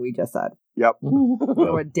everything we just said. Yep.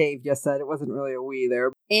 What Dave just said. It wasn't really a we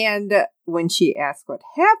there. And when she asked what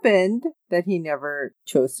happened that he never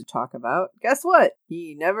chose to talk about, guess what?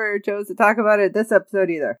 He never chose to talk about it this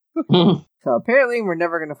episode either. So apparently we're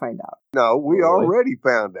never going to find out. No, we already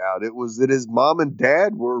found out. It was that his mom and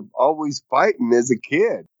dad were always fighting as a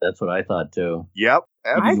kid. That's what I thought too. Yep.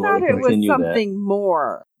 Absolutely. I thought it was something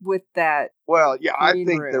more with that. Well, yeah, I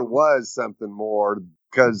think there was something more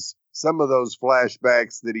because some of those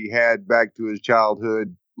flashbacks that he had back to his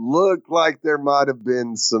childhood looked like there might have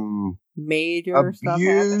been some major stuff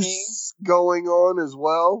happening going on as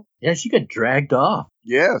well. Yeah, she got dragged off.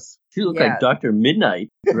 Yes. She looked like Dr. Midnight,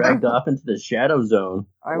 dragged off into the shadow zone.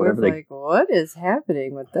 I was like, what is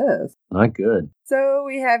happening with this? Not good. So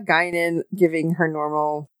we have Guinan giving her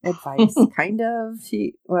normal advice, kind of.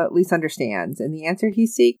 She, well, at least understands. And the answer he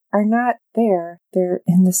seeks are not there. They're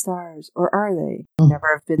in the stars. Or are they? Never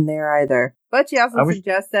have been there either. But she also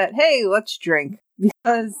suggests that, hey, let's drink.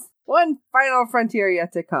 Because one final frontier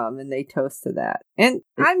yet to come, and they toast to that. And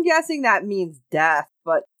I'm guessing that means death,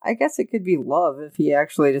 but I guess it could be love if he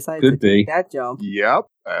actually decides to take that jump. Yep,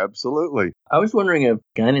 absolutely. I was wondering if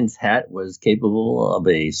Guinan's hat was capable of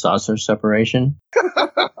a saucer separation.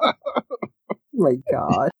 My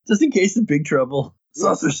God. Just in case of big trouble.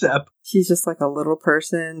 Saucer sep. She's just like a little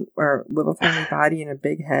person or little tiny body and a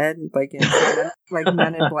big head, like in like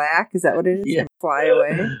Men in Black. Is that what it is? Yeah. Fly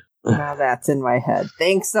away. Now that's in my head.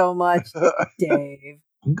 Thanks so much, Dave. You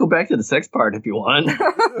can go back to the sex part if you want.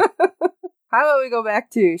 How about we go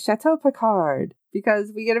back to Chateau Picard?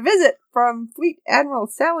 Because we get a visit from Fleet Admiral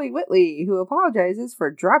Sally Whitley, who apologizes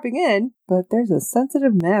for dropping in, but there's a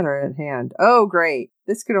sensitive matter at hand. Oh, great.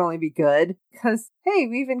 This could only be good. Because, hey,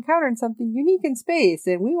 we've encountered something unique in space,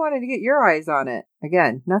 and we wanted to get your eyes on it.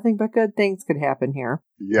 Again, nothing but good things could happen here.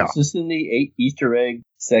 Yeah. Is this in the Easter egg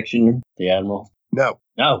section, the Admiral? No.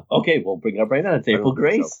 No. Okay, we'll bring it up right now. It's April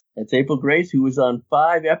Grace. So. It's April Grace, who was on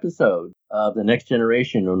 5 episodes of The Next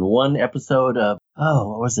Generation and 1 episode of,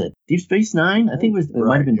 what was it? Deep Space Nine? I think it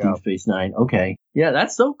might have been Deep Space Nine. Okay. Yeah,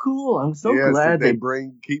 that's so cool. I'm so glad they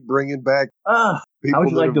keep bringing back. How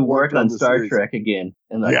would you like to work on Star Trek again?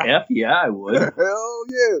 And F, yeah, I would. Hell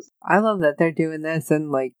yes. I love that they're doing this,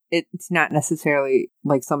 and like it's not necessarily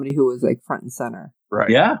like somebody who was like front and center. Right.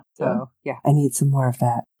 Yeah. So yeah, I need some more of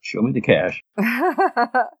that. Show me the cash.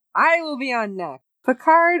 I will be on next.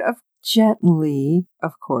 Picard gently,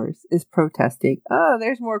 of course, is protesting. Oh,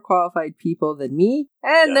 there's more qualified people than me.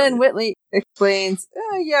 And then Whitley explains,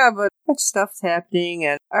 but much stuff's happening.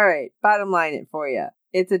 And all right, bottom line it for you.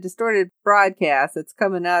 It's a distorted broadcast that's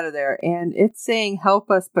coming out of there, and it's saying, help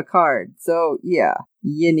us, Picard. So, yeah,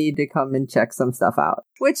 you need to come and check some stuff out.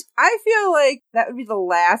 Which I feel like that would be the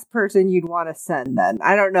last person you'd want to send then.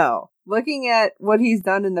 I don't know. Looking at what he's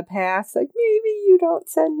done in the past, like, maybe you don't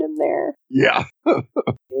send him there. Yeah.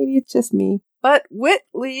 Maybe it's just me. But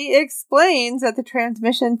Whitley explains that the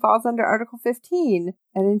transmission falls under Article 15,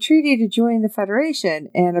 an entreaty to join the Federation,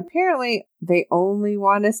 and apparently they only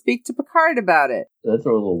want to speak to Picard about it. That's a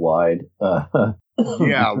little wide.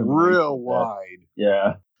 Yeah, real wide.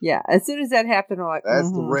 Yeah. Yeah, as soon as that happened, I'm like,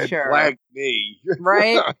 that's the red flag to me.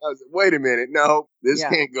 Right? I was like, wait a minute. No, this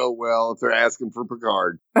can't go well if they're asking for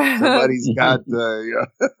Picard. Somebody's got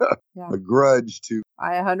a grudge to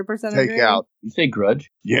I 100% take agree. out. You say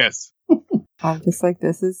grudge? Yes. I'm just like,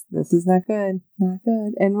 this is not good. Not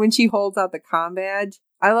good. And when she holds out the comm badge,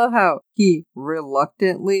 I love how he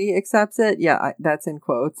reluctantly accepts it. Yeah, that's in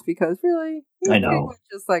quotes because really, I know.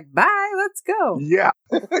 Just like, bye, let's go. Yeah.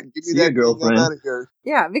 Give me that girlfriend. Out of here.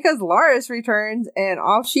 Yeah, because Laris returns and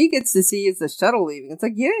all she gets to see is the shuttle leaving. It's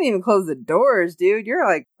like, you didn't even close the doors, dude. You're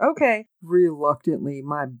like, okay, reluctantly,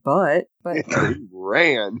 my butt. But he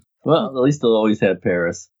ran. Well, at least they'll always have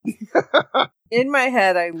Paris. In my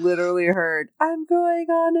head, I literally heard, I'm going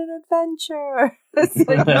on an adventure. It's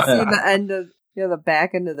like you see the end of, the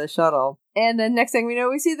back end of the shuttle. And then next thing we know,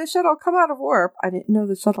 we see the shuttle come out of warp. I didn't know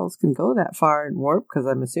the shuttles can go that far in warp because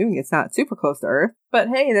I'm assuming it's not super close to Earth. But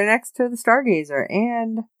hey, they're next to the Stargazer.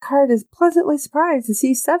 And Picard is pleasantly surprised to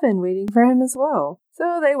see Seven waiting for him as well.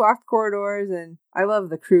 So they walk the corridors and I love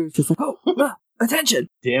the crew. Just like, attention.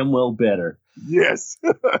 Damn well better. Yes.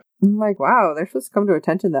 I'm like, wow, they're supposed to come to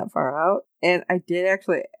attention that far out. And I did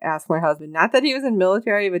actually ask my husband, not that he was in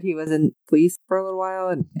military, but he was in police for a little while.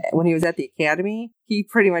 And when he was at the academy, he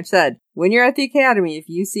pretty much said, when you're at the academy, if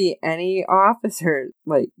you see any officers,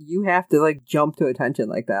 like, you have to, like, jump to attention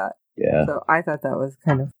like that. Yeah. So I thought that was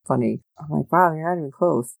kind of funny. I'm like, wow, you're not even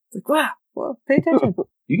close. It's like, wow, well, pay attention.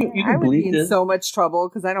 You I can would believe be this. in so much trouble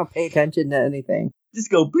because I don't pay attention to anything.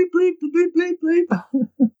 Just go bleep, bleep, bleep, bleep,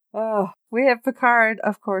 bleep. We have Picard,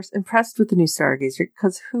 of course, impressed with the new Stargazer,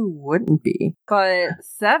 because who wouldn't be? But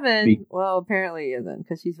Seven, well, apparently isn't,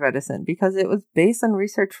 because she's reticent, because it was based on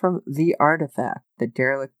research from The Artifact, the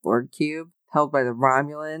derelict Borg cube held by the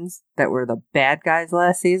Romulans that were the bad guys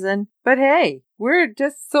last season. But hey, we're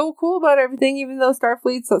just so cool about everything, even though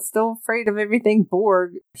Starfleet's still afraid of everything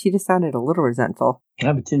Borg. She just sounded a little resentful. I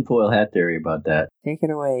have a tinfoil hat theory about that. Take it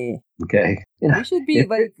away. Okay. We should be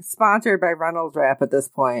sponsored by Reynolds Wrap at this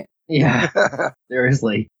point. Yeah,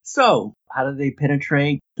 seriously. So, how do they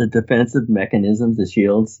penetrate the defensive mechanisms, the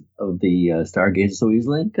shields of the Stargazer so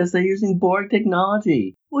easily? Because they're using Borg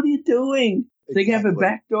technology. What are you doing? Exactly. They have a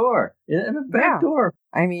back door. They have a back door.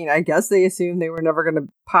 I mean, I guess they assumed they were never going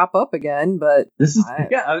to pop up again, but... This is,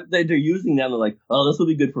 they're using them. They're like, oh, this will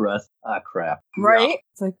be good for us. Ah, crap. Right? Yeah.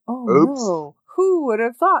 It's like, oh, oops. No. Who would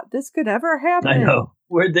have thought this could ever happen? I know.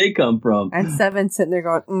 Where'd they come from? And Seven's sitting there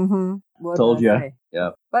going, Told you.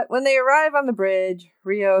 Yeah. But when they arrive on the bridge,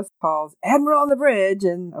 Rios calls Admiral on the bridge,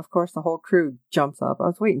 and of course the whole crew jumps up. I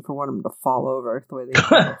was waiting for one of them to fall over the way they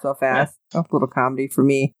jump up so fast. A little comedy for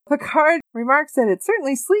me. Picard remarks that it's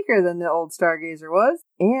certainly sleeker than the old Stargazer was.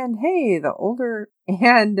 And hey,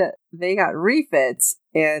 they got refits,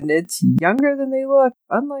 and it's younger than they look,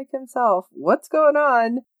 unlike himself. What's going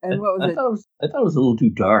on? And what was it? I thought it was a little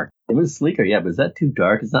too dark. It was sleeker, yeah, but is that too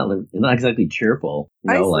dark? It's not exactly cheerful.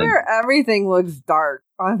 I swear everything looks dark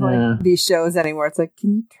on these shows anymore. It's like,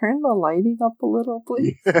 can you turn the lighting up a little,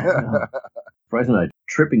 please? surprised I'm not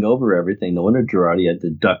tripping over everything. No wonder Girardi had to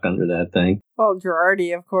duck under that thing. Well,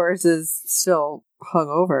 Girardi, of course, is still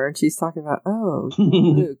hungover, and she's talking about, oh,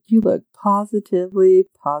 Luke, you look positively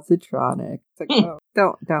positronic. It's like, oh,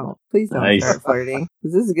 don't. Please don't start flirting,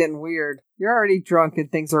 because this is getting weird. You're already drunk and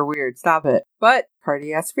things are weird. Stop it. But Picard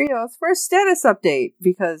asks Rios for a status update,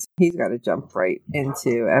 because he's got to jump right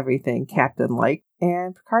into everything Captain-like.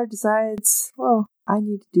 And Picard decides, well, I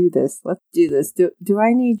need to do this. Let's do this. Do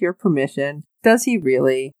I need your permission? Does he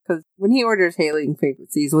really? Because when he orders hailing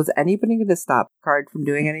frequencies, was anybody going to stop Picard from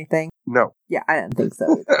doing anything? No. Yeah, I didn't think so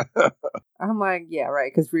either. I'm like, yeah,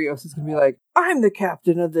 right, because Rios is going to be like, I'm the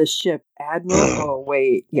captain of this ship, Admiral. Oh,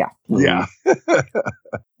 wait. Yeah. Yeah.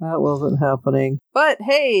 That wasn't happening. But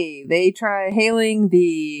hey, they try hailing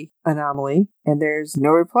the anomaly, and there's no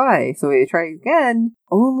reply. So they try again,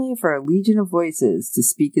 only for a legion of voices to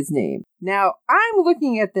speak his name. Now, I'm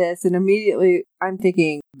looking at this, and immediately I'm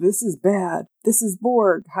thinking, this is bad. This is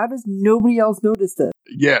Borg. How does nobody else notice this?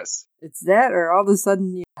 Yes. It's that, or all of a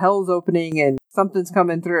sudden, hell's opening and something's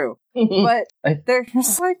coming through. But they're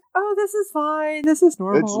just like, oh, this is fine. This is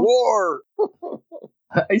normal. It's war.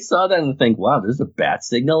 I saw that and think, wow, there's a bat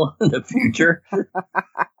signal in the future.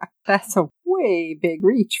 That's a way big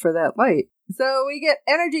reach for that light. So we get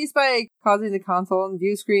energy spike, causing the console and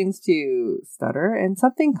view screens to stutter, and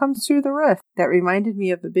something comes through the rift. That reminded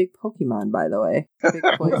me of the big Pokemon, by the way. Big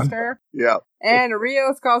Cloyster. Yeah. And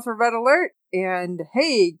Rios calls for red alert, and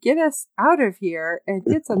hey, get us out of here and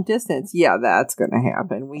get some distance. Yeah, that's going to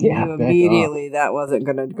happen. We knew immediately that wasn't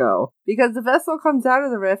going to go. Because the vessel comes out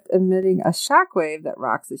of the rift, emitting a shockwave that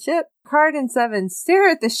rocks the ship. Picard and Seven stare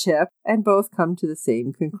at the ship, and both come to the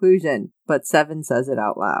same conclusion. But Seven says it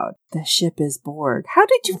out loud. The ship is Borg. How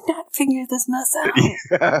did you not figure this mess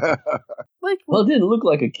out? Well, it didn't look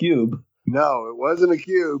like a cube. No, it wasn't a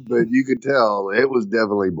cube, but you could tell it was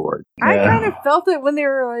definitely Borg. I kind of felt it when they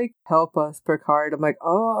were like, help us, Picard. I'm like,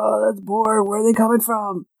 oh, that's Borg. Where are they coming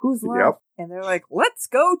from? Who's left? Yep. And they're like, let's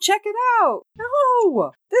go check it out.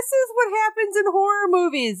 No, this is what happens in horror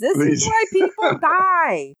movies. This is why people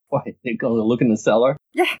die. Why? They go to look in the cellar?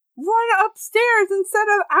 Yeah, run upstairs instead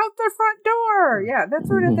of out the front door. Yeah, that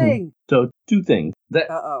sort of thing. So, two things.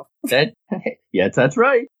 Yes, that's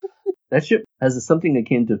right. That ship has something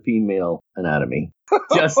akin to female anatomy.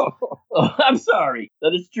 I'm sorry.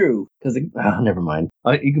 That is true. Because never mind.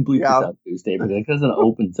 You can bleep this out too, Steve, because it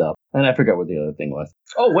opens up. And I forgot what the other thing was.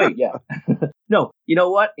 Oh, wait, yeah. No, you know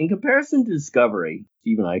what? In comparison to Discovery,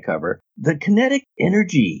 Steve and I cover, the kinetic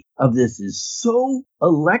energy of this is so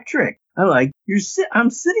electric. I'm like, I'm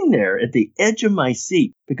sitting there at the edge of my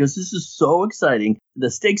seat because this is so exciting.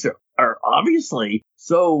 The stakes are obviously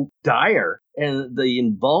so dire, and the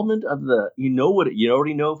involvement of you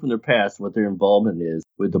already know from their past what their involvement is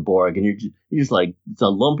with the Borg, and you're just like, it's a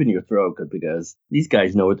lump in your throat because these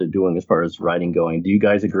guys know what they're doing as far as writing going. Do you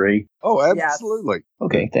guys agree? Oh, absolutely. Yes.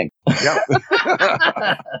 Okay, thanks.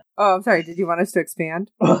 Yeah. Oh, I'm sorry. Did you want us to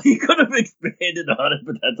expand? Well, you could have expanded on it,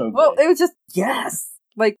 but that's okay. Well, it was just yes.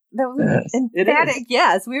 Like, that was an emphatic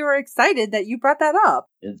yes. We were excited that you brought that up.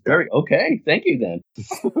 It's very okay. Thank you, then.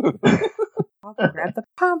 I'll grab the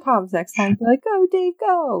pom-poms next time. Be like, go, Dave,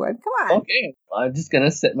 go. And come on. Okay. I'm just going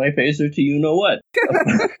to set my phaser to you-know-what.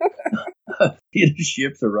 The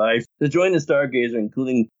ships arrive to join the Stargazer,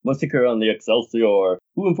 including Mustakar on the Excelsior,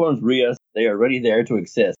 who informs Rios they are already there to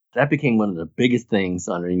assist. That became one of the biggest things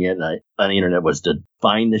on the internet was to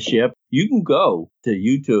find the ship. You can go to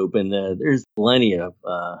YouTube, and there's plenty of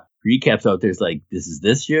recaps out there. It's like, this is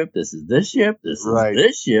this ship, this is this ship, this is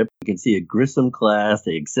this ship. You can see a Grissom class,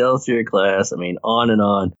 the Excelsior class. I mean, on and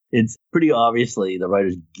on. It's pretty obviously the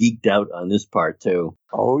writers geeked out on this part, too.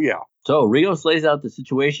 Oh, yeah. So Rios lays out the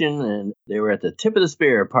situation, and they were at the tip of the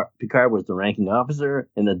spear. Picard was the ranking officer,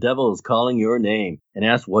 and the devil is calling your name and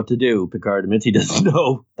asks what to do. Picard admits he doesn't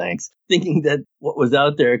know, thanks, thinking that what was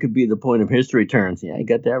out there could be the point of history turns. Yeah, I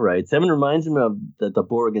got that right. Seven reminds him that the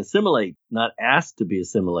Borg assimilate, not asked to be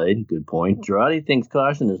assimilated. Good point. Girardi thinks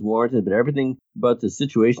caution is warranted, but everything about the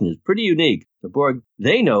situation is pretty unique. The Borg,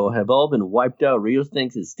 they know, have all been wiped out. Rios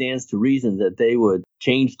thinks it stands to reason that they would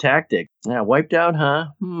change tactic. Yeah, wiped out, huh?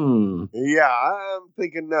 Yeah, I'm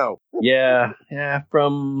thinking no. Yeah,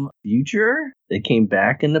 from future? They came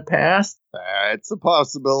back in the past? That's a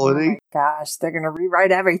possibility. Oh my gosh, they're going to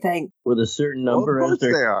rewrite everything. With a certain number. Well, of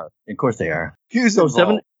course they are. Of course they are. So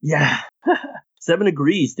Seven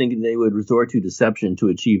agrees, thinking they would resort to deception to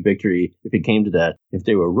achieve victory if it came to that. If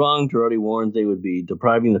they were wrong, Girardi warns they would be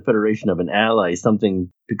depriving the Federation of an ally, something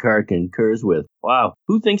Picard concurs with. Wow,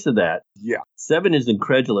 who thinks of that? Yeah. 7 is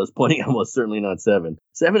incredulous, pointing out, well, certainly not 7.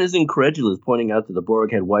 7 is incredulous, pointing out that the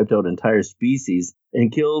Borg had wiped out entire species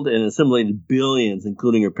and killed and assimilated billions,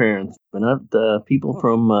 including her parents, but not people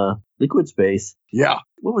from liquid space. Yeah.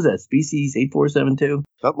 What was that, species 8472?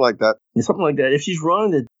 Something like that. Something like that. If she's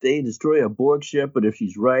wrong that they destroy a Borg ship, but if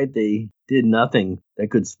she's right, they did nothing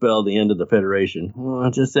that could spell the end of the Federation.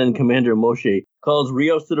 Well, just then Commander Moshe calls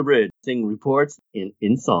Rios to the bridge, saying reports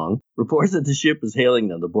in song, reports that the ship is hailing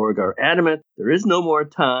them. The Borg are adamant there is no more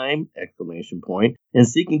time, exclamation point, and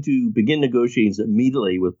seeking to begin negotiations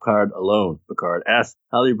immediately with Picard alone. Picard asks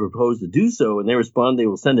how they propose to do so, and they respond they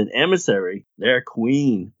will send an emissary, their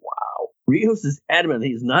queen. Wow. Rios is adamant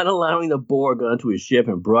he is not allowing the Borg onto his ship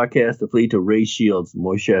and broadcasts the fleet to raise shields.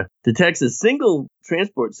 Moshe detects a single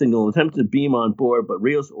transport signal and attempts to beam on board, but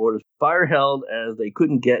Rios orders fire held as they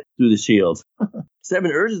couldn't get through the shields.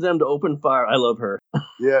 7 urges them to open fire. I love her.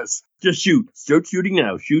 Yes. Just shoot. Start shooting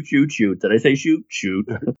now. Shoot, shoot, shoot. Did I say shoot? Shoot.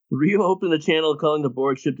 Rio opened the channel, calling the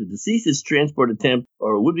Borg ship to cease its transport attempt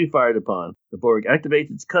or it would be fired upon. The Borg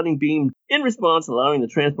activates its cutting beam in response, allowing the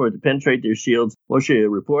transport to penetrate their shields. Moshe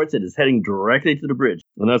reports it is heading directly to the bridge.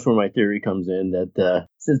 And that's where my theory comes in, that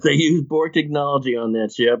since they use Borg technology on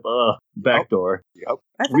that ship, backdoor. Yep.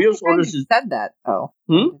 I thought Rios you kind of orders said that. Oh.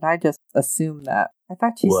 Hmm? Did I just assume that? I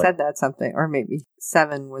thought she What? said that something. Or maybe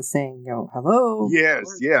 7 was saying, hello. Yes,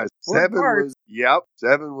 Borg- yes. Borg 7 parts. was, yep.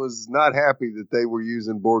 7 was not happy that they were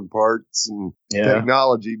using Borg parts and Yeah.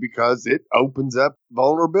 technology because it opens up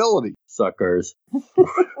vulnerability. Suckers.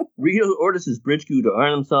 Rio orders his bridge crew to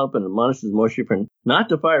arm himself and admonishes Moshe for not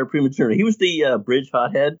to fire prematurely. He was the bridge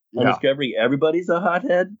hothead. On Yeah. Discovery, everybody's a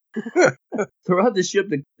hothead. Throughout the ship,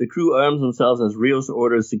 the crew arms themselves as Rios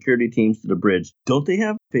orders security teams to the bridge. Don't they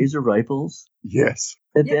have phaser rifles? Yes.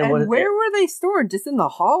 And Yeah, then and where were they stored? Just in the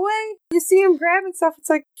hallway? You see them grabbing stuff. It's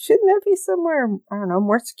like, shouldn't that be somewhere, I don't know,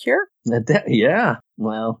 more secure? Yeah.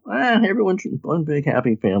 Well, everyone's one big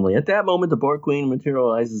happy family. At that moment, the Borg Queen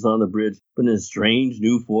materializes on the bridge, but in a strange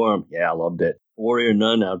new form. Yeah, I loved it. Warrior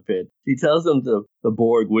nun outfit. She tells them the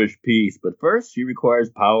Borg wish peace, but first she requires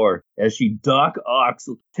power. As she Doc Ock's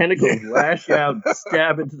tentacles lash out,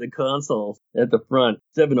 stab into the consoles at the front.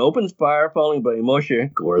 7 opens fire, following by Moshe,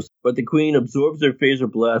 of course, but the Queen absorbs their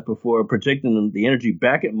phaser blast before projecting the energy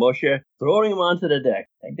back at Moshe, throwing him onto the deck.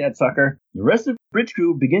 Take that, sucker. The rest of the bridge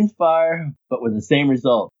crew begins fire, but with the same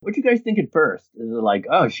result. What you guys think at first? Is it like,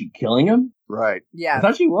 oh, is she killing him? Right. Yeah. I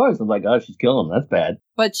thought she was. I was like, oh, she's killing him. That's bad.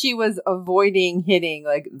 But she was avoiding hitting,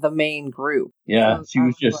 like, the main group. Yeah, So she I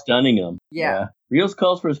was just like- stunning him. Yeah. Rios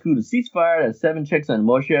calls for his crew to cease fire as 7 checks on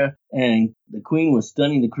Moshe, and the Queen was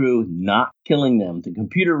stunning the crew, not killing them. The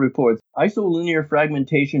computer reports isolinear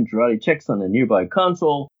fragmentation. Girardi checks on the nearby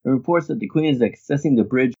console and reports that the Queen is accessing the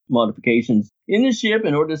bridge modifications in the ship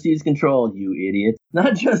in order to seize control, you idiots.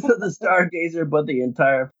 Not just of the Stargazer, but the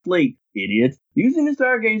entire fleet, idiots. Using the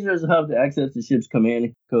Stargazer as a hub to access the ship's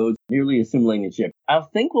command codes, nearly assimilating the ship. I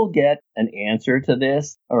think we'll get an answer to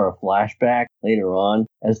this, or a flashback later on,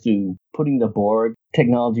 as to putting the Borg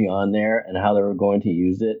technology on there and how they were going to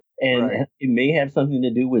use it. And Right. it may have something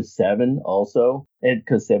to do with 7 also,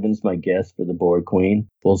 because 7's my guess for the Borg Queen.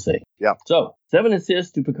 We'll see. Yeah. So, 7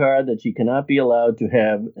 insists to Picard that she cannot be allowed to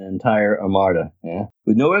have an entire armada. Yeah.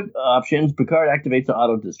 With no options, Picard activates the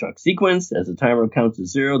auto-destruct sequence. As the timer counts to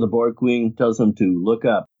 0, the Borg Queen tells him to look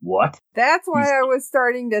up. What? That's why I was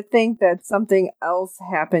starting to think that something else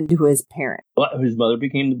happened to his parent. What? His mother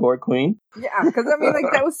became the Borg Queen? Yeah, because I mean,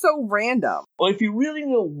 like, that was so random. Well, if you really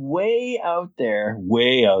go way out there,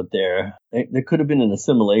 there could have been an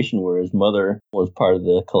assimilation where his mother was part of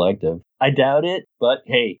the collective. I doubt it, but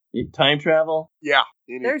hey, time travel, Yeah.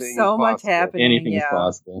 There's Anything so is much possible. happening. anything is Yeah.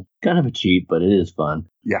 possible. Kind of a cheat, but it is fun.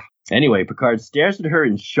 Yeah. Anyway, Picard stares at her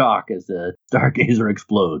in shock as the Stargazer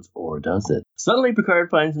explodes, or does it? Suddenly, Picard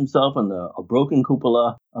finds himself on a broken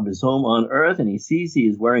cupola of his home on Earth, and he sees he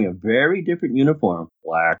is wearing a very different uniform,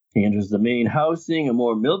 black. He enters the main house, seeing a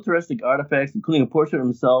more militaristic artifacts, including a portrait of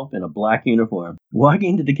himself in a black uniform.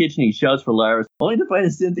 Walking into the kitchen, he shouts for Laris, only to find a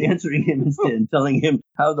synth answering him instead, telling him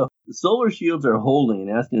how the solar shields are holding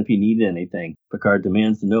and asking if he needed anything. Picard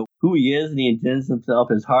demands to know who he is, and he intends himself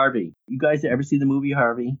as Harvey. You guys ever see the movie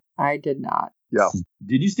Harvey? I did not. Yeah.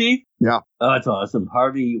 Did you, Steve? Yeah. Oh, that's awesome.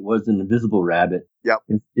 Harvey was an invisible rabbit. Yep.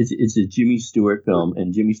 It's a Jimmy Stewart film,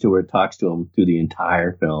 and Jimmy Stewart talks to him through the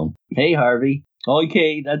entire film. Hey, Harvey.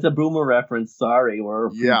 Okay, that's a boomer reference. Sorry, or a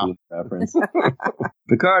pre-boomer reference.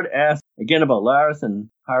 Picard asks again about Laris, and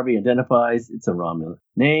Harvey identifies it's a Romulan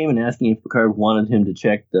name and asking if Picard wanted him to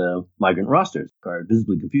check the migrant rosters. Picard,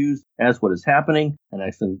 visibly confused, asks what is happening and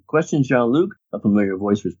excellent question. Jean-Luc, a familiar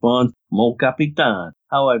voice, responds, Mon Capitan,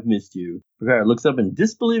 how I've missed you. Picard looks up in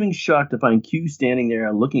disbelieving shock to find Q standing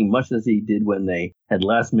there looking much as he did when they had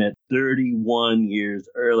last met 31 years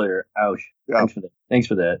earlier. Ouch. Yeah. Thanks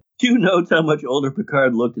for that. Q notes how much older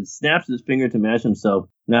Picard looked and snaps his finger to match himself,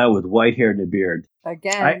 now with white hair and a beard.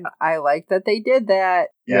 Again, I like that they did that.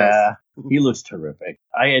 Yeah, he looks terrific.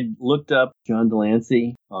 I had looked up John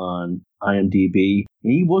Delancey on IMDb.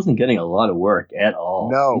 He wasn't getting a lot of work at all.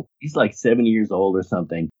 No. He's like 70 years old or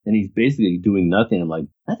something, and he's basically doing nothing. I'm like,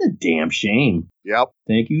 that's a damn shame. Yep.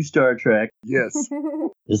 Thank you, Star Trek. Yes.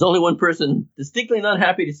 There's only one person distinctly not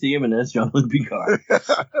happy to see him, and that's Jean-Luc Picard.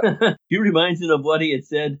 He reminds him of what he had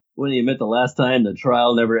said when he met the last time, the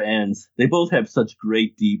trial never ends. They both have such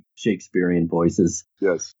great, deep Shakespearean voices.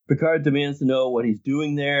 Yes. Picard demands to know what he's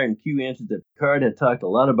doing there, and Q answers that Picard had talked a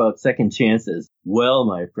lot about second chances. Well,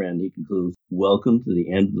 my friend, he concludes, welcome to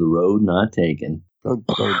the end of the road not taken. Dun,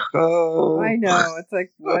 dun, dun. I know. It's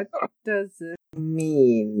like, what does it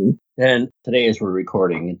mean? And today, as we're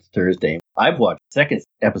recording, it's Thursday. I've watched the second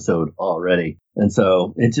episode already. And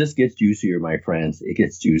so it just gets juicier, my friends. It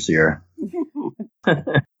gets juicier. Of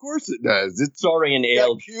course it does. It's sorry an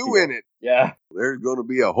ale. Q in it. Yeah. There's going to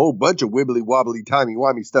be a whole bunch of wibbly wobbly timey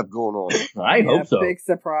wimey stuff going on. I hope so. Big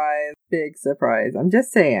surprise. Big surprise. I'm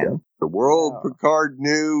just saying. The world Picard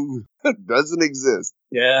knew doesn't exist.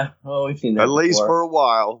 Yeah. Oh, we've seen that At least before. for a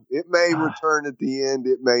while. It may return at the end.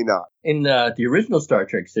 It may not. In the original Star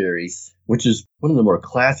Trek series, which is one of the more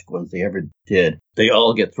classic ones they ever did, they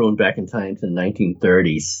all get thrown back in time to the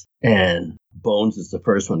 1930s. And Bones is the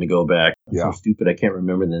first one to go back. I'm so stupid I can't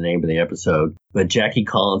remember the name of the episode. But Jackie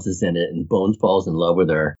Collins is in it, and Bones falls in love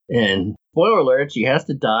with her. And spoiler alert, she has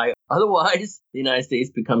to die. Otherwise, the United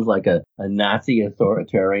States becomes like a Nazi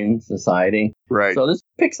authoritarian society. Right. So this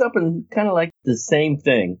picks up in kind of like the same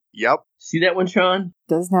thing. Yep. See that one, Sean?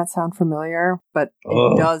 Does not sound familiar, but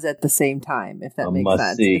it does at the same time, if that makes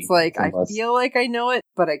sense. It's like, I feel like I know it,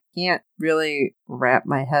 but I can't really wrap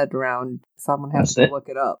my head around. Someone has to look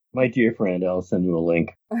it up. My dear friend, I'll send you a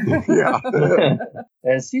link. Yeah.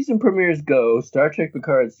 As season premieres go, Star Trek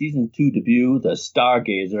Picard Season 2 debut, The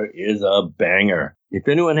Stargazer, is a banger. If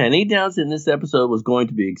anyone had any doubts that this episode was going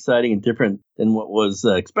to be exciting and different than what was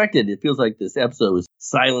expected, it feels like this episode was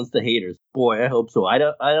silence the haters. Boy, I hope so. I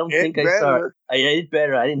don't think I saw it. It's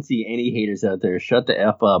better. I didn't see any haters out there. Shut the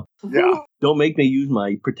F up. Yeah. Don't make me use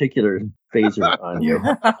my particular phaser on you.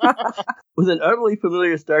 With an utterly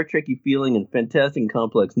familiar Star Trek-y feeling and fantastic and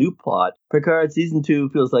complex new plot, Picard Season 2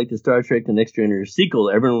 feels like the Star Trek The Next Generation sequel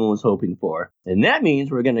everyone was hoping for. And that means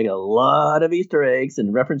we're going to get a lot of Easter eggs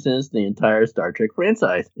and references to the entire Star Trek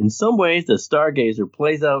franchise. In some ways, The Stargazer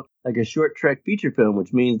plays out like a short Trek feature film,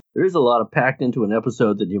 which means there is a lot of packed into an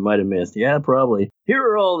episode that you might have missed. Yeah, probably. Here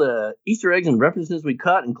are all the Easter eggs and references we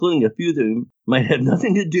caught, including a few that might have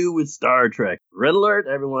nothing to do with Star Trek. Red alert,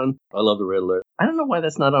 everyone. I love the red alert. I don't know why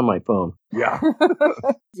that's not on my phone. Yeah.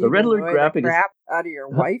 The red alert graphic crap out of your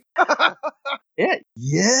wife? Yeah.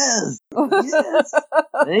 Yes. Yes.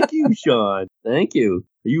 Thank you, Sean. Thank you.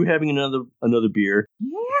 Are you having another beer?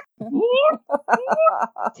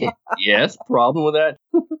 Yes, problem with that?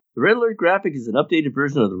 The Red Alert graphic is an updated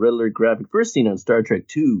version of the Red Alert graphic first seen on Star Trek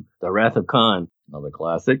II, The Wrath of Khan, another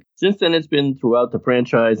classic. Since then, it's been throughout the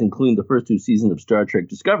franchise, including the first two seasons of Star Trek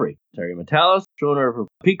Discovery. Terry Matalas, showrunner for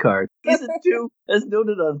Picard, Season 2, has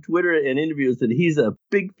noted on Twitter and interviews that he's a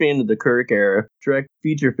big fan of the Kirk-era Trek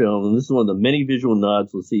feature film, and this is one of the many visual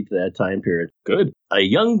nods we'll see to that time period. Good. A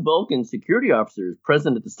young Vulcan security officer is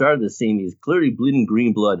present at the start of the scene. He's clearly bleeding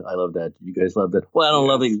green blood. I love that. You guys love that? Well, I don't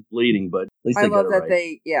love that he's bleeding, but at least I they got love it that right.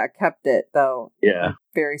 they kept it, though. Yeah.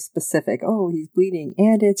 Very specific. Oh, he's bleeding,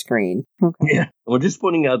 and it's green. Okay. Yeah. We're just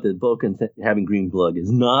pointing out that Vulcan having green blood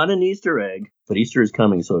is not an Easter egg, but Easter is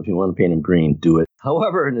coming, so if you want to paint him green, do it.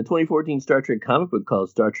 However, in the 2014 Star Trek comic book called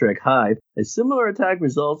Star Trek Hive, a similar attack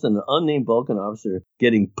results in an unnamed Vulcan officer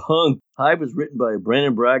getting punked. Hive was written by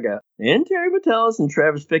Brandon Braga and Terry Matalas and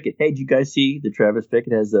Travis Fickett. Hey, did you guys see that Travis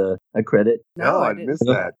Fickett has a credit? No, I missed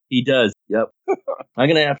that. He does. Yep. I'm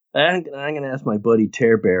gonna ask my buddy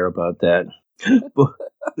Tear Bear about that. Not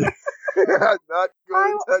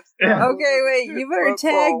going to touch that. Okay, wait. You better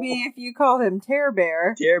tag me if you call him Tear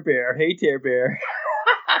Bear. Tear Bear. Hey, Tear Bear.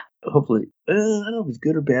 Hopefully. I don't know if it's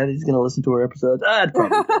good or bad. He's going to listen to our episodes. I'd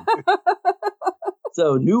probably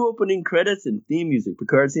So, new opening credits and theme music.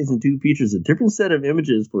 Picard Season 2 features a different set of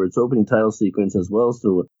images for its opening title sequence, as well as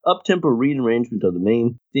the up-tempo rearrangement of the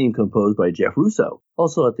main theme composed by Jeff Russo.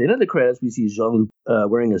 Also, at the end of the credits, we see Jean-Luc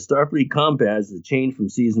wearing a Starfleet comm badge as a change from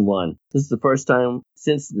Season 1. This is the first time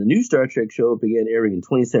since the new Star Trek show began airing in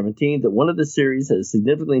 2017 that one of the series has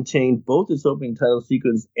significantly changed both its opening title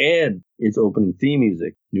sequence and its opening theme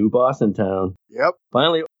music. New boss in town. Yep.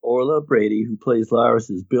 Finally, Orla Brady, who plays Laris,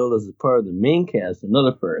 is billed as a part of the main cast.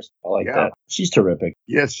 Another first. I like that. She's terrific.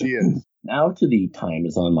 Yes, she is. Now to the Time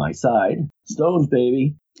Is On My Side. Stones,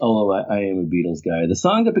 baby. Although I am a Beatles guy. The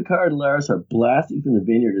song that Picard and Laris are blasting from the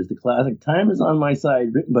vineyard is the classic Time Is On My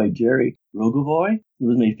Side, written by Jerry Rogovoy. It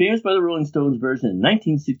was made famous by the Rolling Stones version in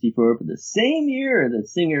 1964, but the same year that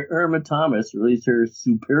singer Irma Thomas released her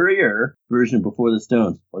Superior version before the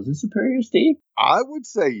Stones. Was it Superior, Steve? I would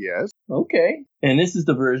say yes. Okay. And this is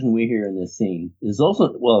the version we hear in this scene. It is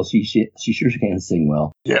also, well, she sure can sing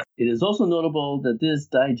well. Yeah. It is also notable that this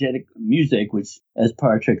diegetic music, which, as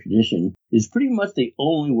part of Trek tradition, is pretty much the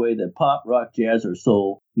only way that pop, rock, jazz, or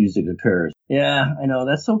soul music occurs. Yeah, I know,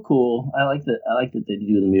 that's so cool. I like that they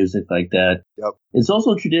do the music like that. Yep. It's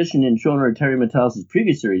also a tradition in showrunner Terry Matalas'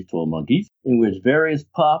 previous series, 12 Monkeys, in which various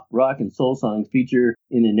pop, rock, and soul songs feature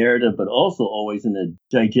in the narrative, but also always in the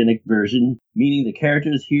diegetic version, meaning the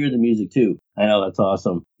characters hear the music too. I know, that's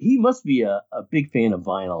awesome. He must be a big fan of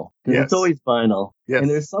vinyl, because it's always vinyl. Yes. And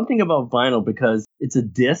there's something about vinyl because it's a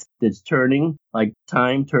disc that's turning, like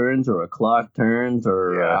time turns or a clock turns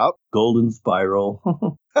or a golden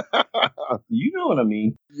spiral. You know what I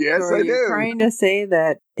mean? Yes, so I do. Are you trying to say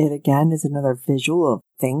that it again is another visual of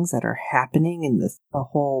things that are happening in the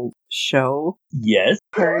whole show? Yes.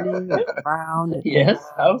 Turning around and yes,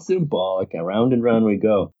 around. how symbolic. Around and round we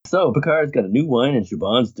go. So, Picard's got a new wine and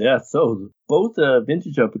Zhaban's death. So, both the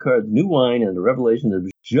vintage of Picard's new wine and the revelation that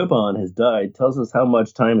Zhaban has died tells us how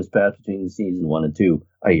much time has passed between season 1 and 2.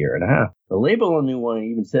 A year and a half. The label on new wine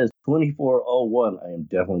even says 2401. I am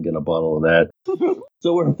definitely going to bottle of that.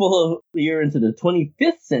 So we're a full year into the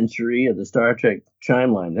 25th century of the Star Trek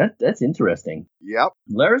timeline. That's interesting. Yep.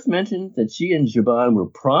 Laris mentioned that she and Zhaban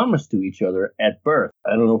were promised to each other at birth.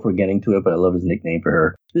 I don't know if we're getting to it, but I love his nickname for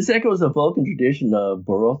her. This echoes a Vulcan tradition of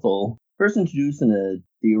Borothal, first introduced in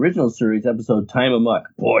the original series episode Time Amok.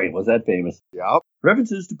 Boy, was that famous. Yep.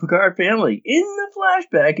 References to Picard family in the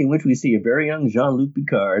flashback in which we see a very young Jean-Luc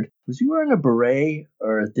Picard. Was he wearing a beret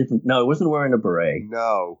or a different? No, he wasn't wearing a beret.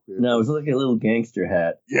 No. It was like a little gangster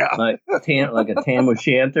hat. Yeah. Like a Tam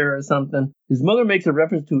O'Shanter or something. His mother makes a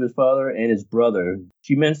reference to his father and his brother.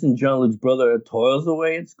 She mentioned Jean-Luc's brother toils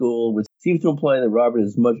away at school, which seems to imply that Robert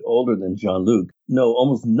is much older than Jean-Luc. No,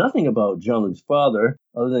 almost nothing about Jean-Luc's father,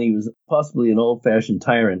 other than he was possibly an old-fashioned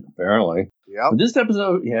tyrant, apparently. Yep. But this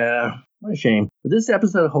episode, what a shame. But this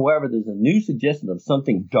episode, however, there's a new suggestion of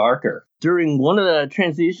something darker. During one of the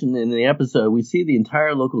transition in the episode, we see the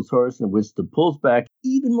entire local source in which the pulls back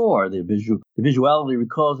even more. The visuality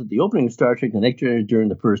recalls that the opening of Star Trek The Next Generation during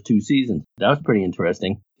the first 2 seasons. That was pretty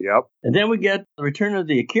interesting. Yep. And then we get the return of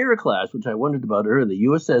the Akira class, which I wondered about earlier. The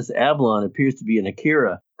USS Avalon appears to be an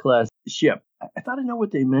Akira class ship. I thought I know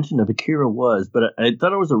what they mentioned of Akira was, but I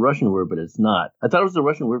thought it was a Russian word, but it's not. I thought it was a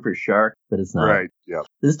Russian word for shark, but it's not. Right, yeah.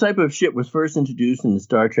 This type of ship was first introduced in the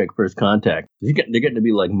Star Trek First Contact. They're getting to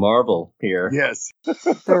be like Marvel here. Yes.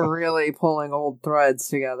 They're really pulling old threads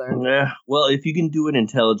together. Yeah. Well, if you can do it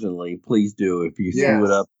intelligently, please do. If you screw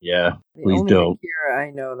it up, please The don't. only Akira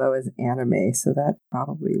I know, though, is anime, so that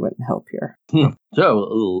probably wouldn't help here. So, a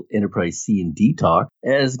little Enterprise C&D talk.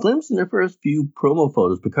 As glimpsed in the first few promo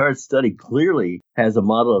photos, Picard's study clearly has a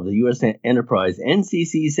model of the U.S. Enterprise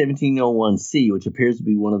NCC 1701C, which appears to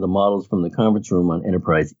be one of the models from the conference room on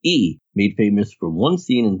Enterprise E, made famous for one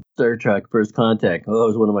scene in Star Trek First Contact. Oh, it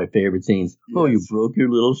was one of my favorite scenes. Yes. Oh, you broke your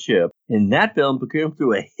little ship. In that film, Picard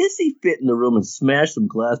threw a hissy fit in the room and smashed some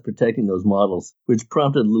glass protecting those models, which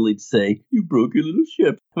prompted Lily to say, "You broke your little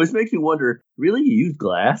ship." Which makes me wonder, really? You used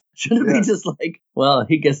glass? Shouldn't it be just like, well,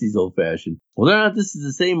 he guess he's old-fashioned. Whether or not this is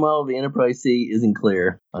the same model of the Enterprise C isn't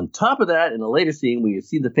clear. On top of that, in a later scene, we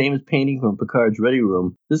see the famous painting from Picard's ready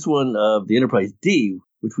room, this one of the Enterprise D,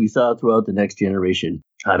 which we saw throughout The Next Generation.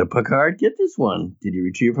 How did Picard get this one? Did he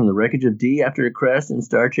retrieve from the wreckage of D after it crashed in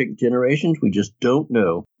Star Trek Generations? We just don't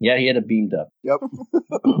know. Yeah, he had it beamed up. Yep.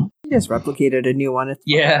 He just replicated a new one.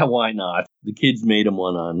 Yeah, why not? The kids made him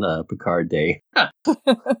one on Picard Day.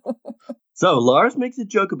 So, Lars makes a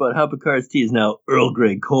joke about how Picard's tea is now Earl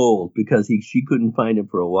Grey cold because she couldn't find him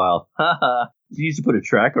for a while. Ha ha. He used to put a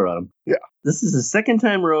tracker on him. Yeah. This is the second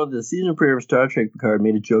time in a row that the season premiere of Star Trek Picard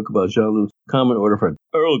made a joke about Jean-Luc's common order for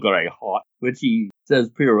Earl Grey hot, which he says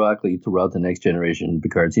periodically throughout the Next Generation.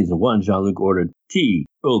 Picard Season 1, Jean-Luc ordered tea,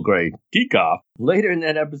 Earl Grey, decaf. Later in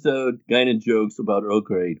that episode, Guinan jokes about Earl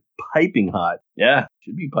Grey piping hot. Yeah,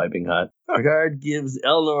 should be piping hot. Picard gives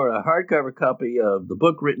Elnor a hardcover copy of the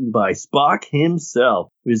book written by Spock himself,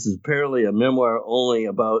 which is apparently a memoir only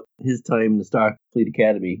about his time in the Starfleet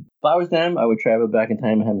Academy. If I was them, I would travel back in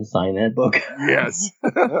time and have him sign that book. Yes.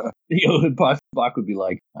 Spock would be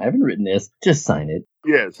like, I haven't written this, just sign it.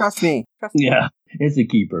 Yes. Trust me. Yeah, it's a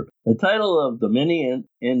keeper. The title of The Many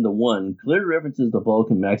and the One clearly references the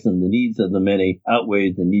Vulcan maxim, the needs of the many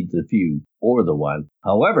outweighs the needs of the few, or the one.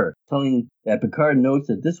 However, telling that Picard notes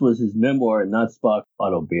that this was his memoir and not Spock's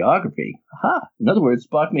autobiography. Aha! In other words,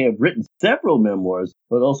 Spock may have written several memoirs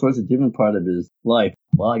about all sorts of different parts of his life.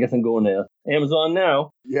 Well, I guess I'm going to Amazon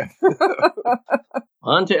now. Yeah.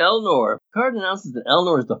 On to Elnor. Picard announces that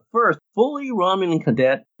Elnor is the first fully Romulan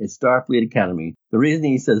cadet at Starfleet Academy. The reason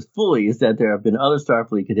he says fully is that there have been other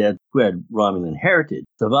Starfleet cadets who had Romulan heritage.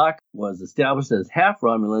 Savak was established as half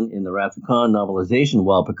Romulan in the Wrath of Khan novelization,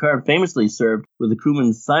 while Picard famously served with the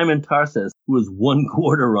crewman Simon Tarses, who was 1/4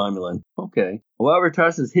 Romulan. Okay. However,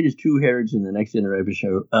 Tarses hid his true heritage in the Next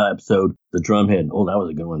Generation episode, The Drumhead. Oh, that was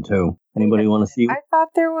a good one, too. Anybody want to see? I thought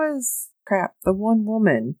there was, the one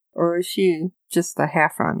woman, or is she just the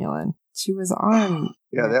half Romulan? She was on.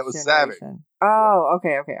 Yeah, that was Savick. Oh,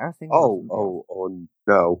 okay. I was thinking.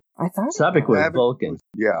 No. I thought Savick was Vulcan.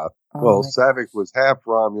 Yeah. Well, Savick was half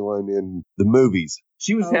Romulan in the movies.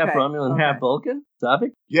 She was half Romulan, half Vulcan?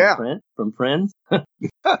 Savick? Yeah. From Friends? I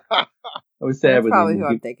was sad That's with probably who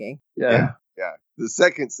I'm thinking. Yeah. The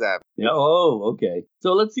second Savick. Yeah. Oh, okay.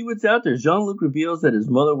 So let's see what's out there. Jean-Luc reveals that his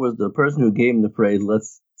mother was the person who gave him the phrase,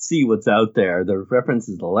 let's see what's out there. The reference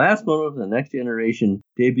is the last moment of the Next Generation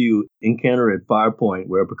debut encounter at Farpoint,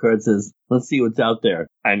 where Picard says, let's see what's out there.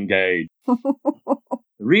 Engage.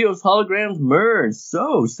 Rio's holograms merge.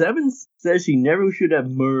 So, Seven says she never should have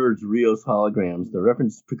merged Rio's holograms. The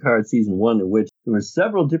reference to Picard Season 1, in which there were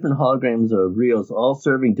several different holograms of Rio's, all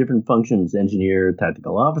serving different functions: engineer,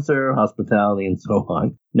 tactical officer, hospitality, and so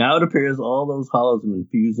on. Now it appears all those holos have been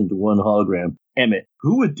fused into one hologram. Emmett,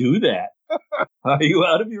 who would do that? Are you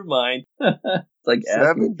out of your mind? It's like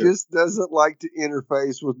Seven just doesn't like to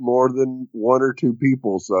interface with more than one or two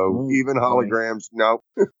people, so even holograms, no.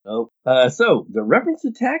 Nope. So, the reference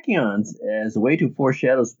to tachyons as a way to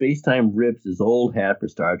foreshadow space-time rips is old hat for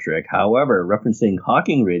Star Trek. However, referencing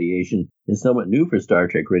Hawking radiation is somewhat new for Star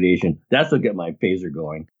Trek radiation. That's what got my phaser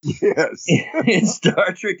going. Yes. In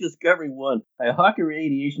Star Trek Discovery 1, a Hawking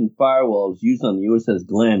radiation firewall was used on the USS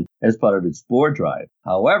Glenn as part of its spore drive.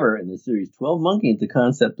 However, in the series 12 Monkeys, the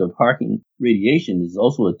concept of Hawking radiation is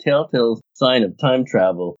also a telltale sign of time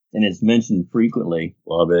travel, and it's mentioned frequently.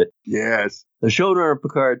 Love it. Yes. The showrunner of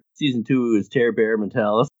Picard Season 2 is Terry Bear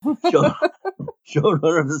Mentalis.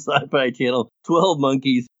 Showrunner of the Sci-Fi Channel 12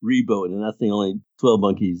 Monkeys reboot, and that's the only 12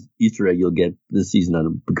 Monkeys Easter egg you'll get this season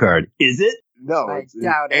on Picard. Is it? No, I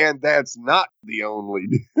doubt it. And that's not the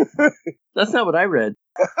only. That's not what I read.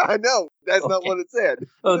 I know. That's not what it said.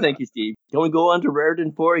 Oh, thank you, Steve. Can we go on to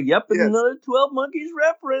Raritan 4? Yep, and another 12 Monkeys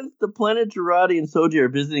reference. The planet Girardi and Soji are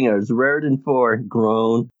visiting our Raritan 4.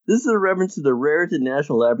 Grown. This is a reference to the Raritan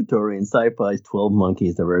National Laboratory in Sci-Fi's 12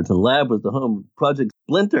 Monkeys. The Raritan Lab was the home of Project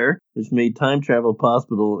Splinter, which made time travel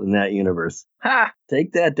possible in that universe. Ha!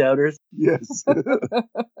 Take that, doubters. Yes.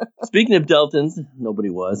 Speaking of Deltans, nobody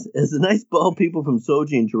was. As the nice bald people from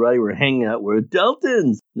Soji and Girardi were hanging out were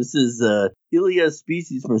Deltans. This is Ilia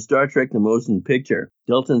species from Star Trek The Motion Picture.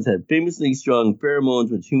 Deltans had famously strong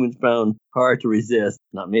pheromones which humans found hard to resist.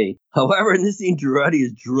 Not me. However, in this scene, Girardi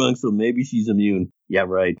is drunk, so maybe she's immune. Yeah,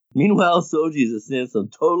 right. Meanwhile, Soji is a sense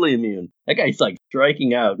of totally immune. That guy's like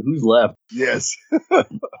striking out. Who's left? Yes.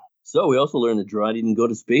 So we also learned that Girardi didn't go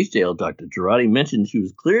to space jail. Dr. Girardi mentioned she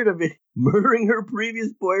was cleared of murdering her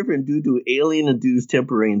previous boyfriend due to alien-induced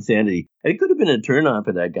temporary insanity. And it could have been a turn-on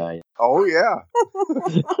for that guy. Oh, yeah.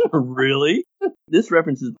 Really? This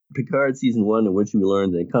references Picard Season 1, in which we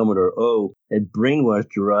learned that Commodore O had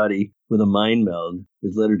brainwashed Girardi with a mind meld,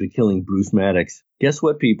 which led her to killing Bruce Maddox. Guess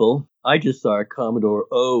what, people? I just saw Commodore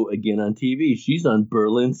O again on TV. She's on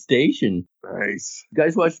Berlin Station. Nice. You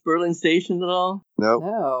guys watch Berlin Station at all?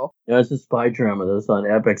 No. Yeah, it's a spy drama that's on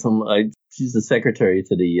Epic. She's the secretary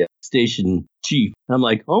to the station chief. I'm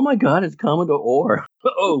like, oh my God, it's Commodore Orr.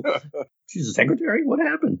 Oh, she's a secretary? What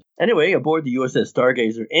happened? Anyway, aboard the USS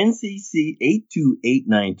Stargazer NCC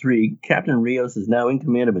 82893, Captain Rios is now in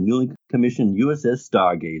command of a newly commissioned USS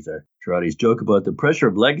Stargazer. Girardi's joke about the pressure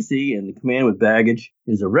of legacy and the command with baggage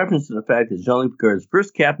is a reference to the fact that Jean-Luc Picard's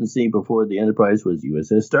first captaincy before the Enterprise was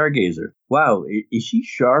USS Stargazer. Wow, is she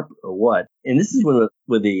sharp or what? And this is with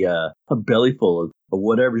a belly full of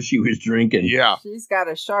whatever she was drinking. Yeah. She's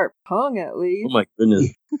got a sharp tongue, at least. Oh, my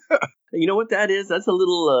goodness. You know what that is? That's a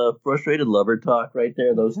little frustrated lover talk right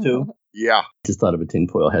there, those two. Yeah. Just thought of a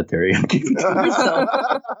tinfoil hat there. I'm keeping to myself.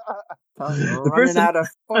 Running out of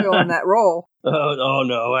foil in that roll. Oh,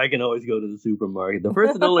 no, I can always go to the supermarket. The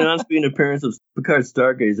first and only on-screen appearance of Picard's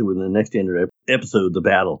Stargazer within the next episode, The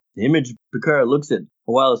Battle. The image Picard looks at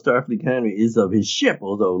while the Starfleet Academy is of his ship,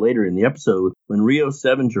 although later in the episode, when Rios,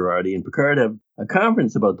 Seven, Girardi, and Picard have a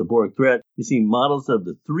conference about the Borg threat, we see models of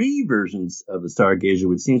the three versions of the Stargazer,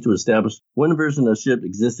 which seems to establish one version of the ship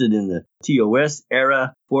existed in the TOS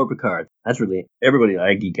era for Picard. That's really, everybody,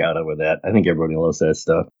 I geek out over that. I think everybody loves that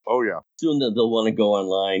stuff. Oh, yeah. Soon they'll want to go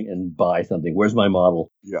online and buy something. Where's my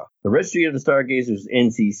model? Yeah. The registry of the Stargazer is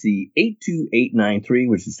NCC 82893,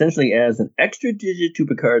 which essentially adds an extra digit to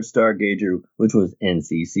Picard's Stargazer, which was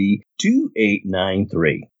NCC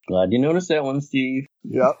 2893. Glad you noticed that one, Steve.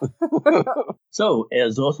 Yep. So,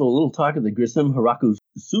 as also a little talk of the Grissom, Hiraku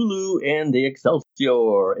Sulu, and the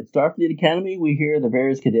Excelsior. At Starfleet Academy, we hear the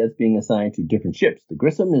various cadets being assigned to different ships. The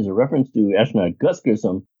Grissom is a reference to astronaut Gus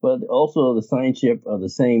Grissom, but also the science ship of the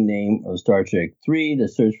same name of Star Trek III, The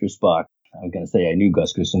Search for Spock. I'm going to say I knew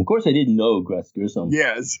Gus Grissom. Of course, I didn't know Gus Grissom.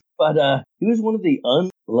 Yes. But he was one of the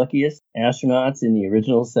unluckiest astronauts in the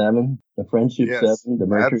original Seven, the Friendship 7, the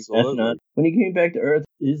Mercury astronaut. When he came back to Earth,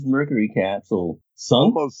 his Mercury capsule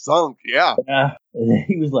sunk. Almost sunk, yeah.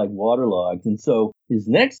 He was like waterlogged. And so his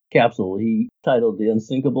next capsule, he titled The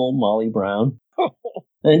Unsinkable Molly Brown.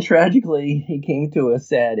 And tragically, he came to a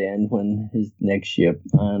sad end when his next ship,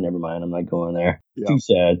 never mind, I'm not going there. Yeah. Too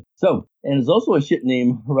sad. So, and there's also a ship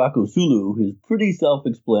named Hiraku Sulu, who's pretty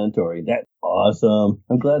self-explanatory. That's awesome.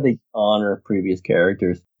 I'm glad they honor previous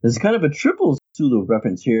characters. There's kind of a triple Sulu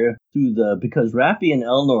reference here because Raffi and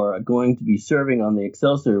Elnor are going to be serving on the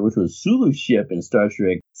Excelsior, which was Sulu's ship in Star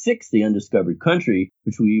Trek VI, The Undiscovered Country,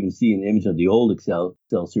 which we even see in the image of the old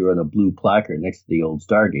Excelsior on a blue placard next to the old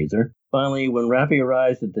Stargazer. Finally, when Raffi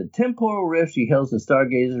arrives at the temporal rift, she hails the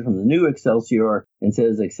Stargazer from the new Excelsior and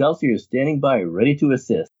says Excelsior is standing by, ready to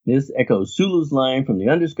assist. This echoes Sulu's line from the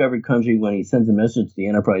Undiscovered Country when he sends a message to the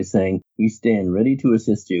Enterprise saying, "We stand ready to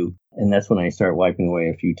assist you." And that's when I start wiping away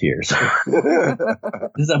a few tears.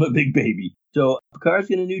 Because I'm a big baby. So Picard's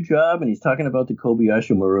getting a new job, and he's talking about the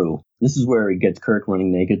Kobayashi Maru. This is where he gets Kirk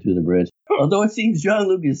running naked through the bridge. Although it seems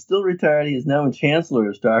Jean-Luc is still retired, he is now in Chancellor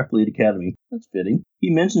of Starfleet Academy. That's fitting. He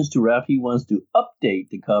mentions to Ralph he wants to update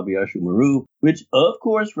the Kobayashi Maru, which of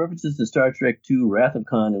course references to Star Trek II Wrath of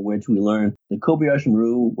Khan, in which we learn the Kobayashi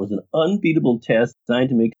Maru was an unbeatable test designed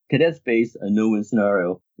to make cadets face a no-win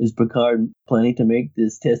scenario. Is Picard planning to make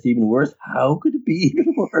this test even worse? How could it be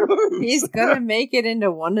even worse? He's gonna make it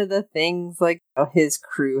into one of the things like his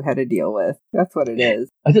crew had to deal with. That's what it is.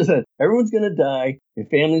 I just said, everyone's gonna die. Your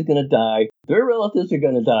family's gonna die. Their relatives are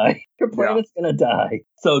gonna die. Your planet's gonna die.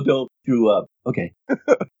 So don't screw up. Okay.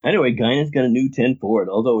 Anyway, Guinan's got a new 10 Forward,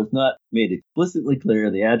 although it's not made explicitly clear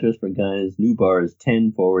the address for Guinan's new bar is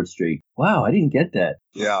 10 Forward Street. Wow, I didn't get that.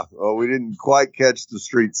 Yeah, well, we didn't quite catch the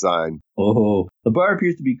street sign. Oh, the bar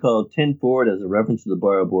appears to be called 10 Forward as a reference to the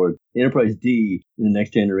bar aboard Enterprise D in the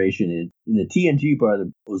Next Generation. In the TNG bar,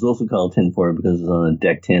 that was also called 10 Forward because it was on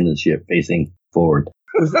deck 10 of the ship facing forward.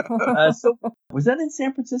 Was that in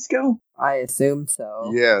San Francisco? I assume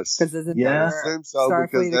so. Yes. Because isn't I assume so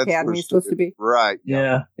Starfleet Academy supposed to be? Right.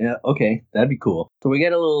 Yeah. Okay. That'd be cool. So we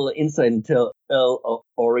get a little insight into El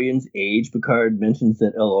Orion's age. Picard mentions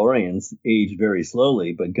that El Orion's age very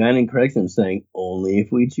slowly, but Guinan corrects him saying, only if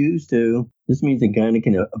we choose to. This means that Guinan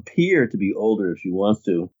can appear to be older if she wants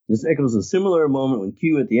to. This echoes a similar moment when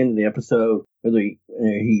Q at the end of the episode, where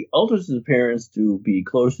he alters his appearance to be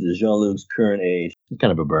closer to Jean-Luc's current age. It's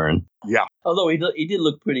kind of a burn. Yeah. Although he did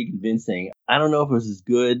look pretty convincing. I don't know if it was as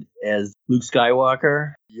good as Luke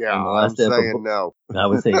Skywalker. Yeah, I'm saying no. I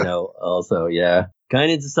would say no also, yeah.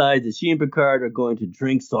 Guinan decides that she and Picard are going to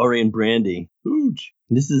drink Saurian brandy. Hooch.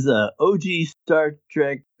 This is OG Star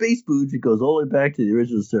Trek space booze that goes all the way back to the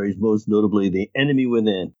original series, most notably The Enemy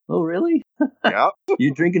Within. Oh, really? Yeah.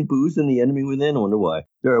 You're drinking booze and the enemy within? I wonder why.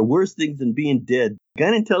 There are worse things than being dead.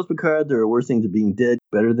 Guinan tells Picard there are worse things than being dead,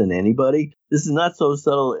 better than anybody. This is not so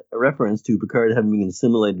subtle a reference to Picard having been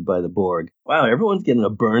assimilated by the Borg. Wow, everyone's getting a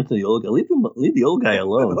burn to the old guy. Leave the old guy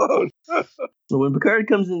alone. So when Picard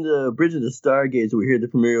comes into the bridge of the Stargazer, we hear the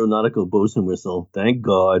familiar nautical bosun whistle. Thank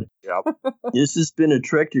God. Yep. This has been a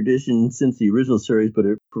Trek tradition since the original series, but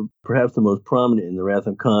perhaps the most prominent in the Wrath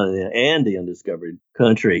of Khan and the Undiscovered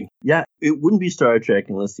Country. Yeah, it wouldn't be Star Trek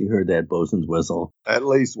unless you heard that bosun's whistle. At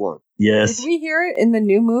least one. Yes. Did we hear it in the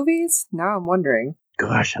new movies? Now I'm wondering.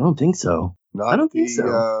 Gosh, I don't think so. I don't think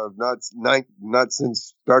so. Not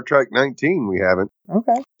since Star Trek 19, we haven't.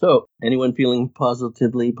 Okay. So, anyone feeling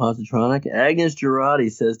positively positronic? Agnes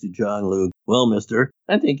Girardi says to John Luke, well, mister,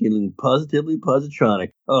 I think you're positively positronic.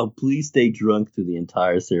 Oh, please stay drunk through the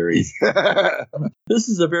entire series. This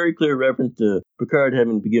is a very clear reference to Picard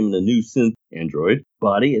having been given a new synth android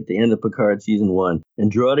body at the end of Picard Season 1.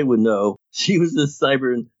 And Girardi would know she was the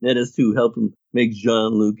cybernetist who helped him make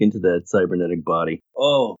Jean-Luc into that cybernetic body.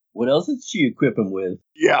 Oh, what else did she equip him with?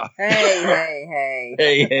 Yeah. Hey.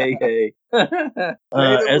 Hey. Data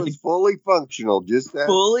was fully functional, just that.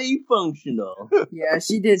 Fully functional. Yeah,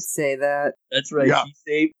 she did say that. That's right. Yeah.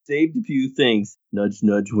 She saved a few things. Nudge,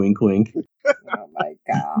 nudge, wink, wink. Oh my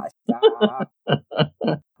gosh. Stop.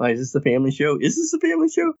 Why, is this a family show? Is this a family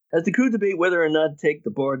show? As the crew debate whether or not to take the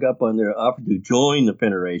Borg up on their offer to join the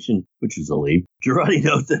Federation, which is a leap, Girardi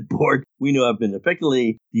notes that Borg we know have been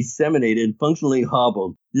effectively disseminated, functionally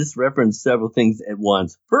hobbled. This referenced several things at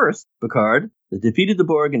once. First, Picard, the defeated the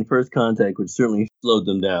Borg in First Contact, which certainly slowed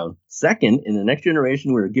them down. Second, in the Next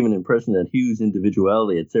Generation, we were given an impression that Hugh's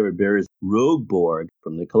individuality had severed Barry's rogue Borg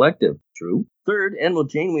from the collective. True. Third, Admiral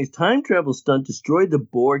Janeway's time travel stunt destroyed the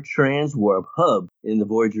Borg transwarp hub in the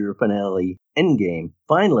Voyager finale Endgame.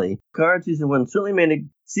 Finally, Picard Season 1 certainly made it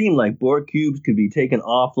seem like Borg cubes could be taken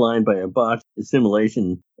offline by a botched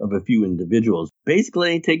assimilation of a few individuals.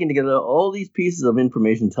 Basically, taken together, all these pieces of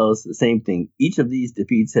information tell us the same thing. Each of these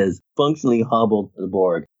defeats has functionally hobbled the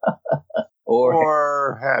Borg.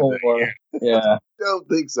 Or have they? Yeah. Don't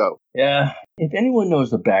think so. Yeah. If anyone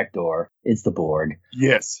knows the back door, it's the Borg.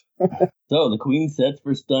 Yes. So the Queen sets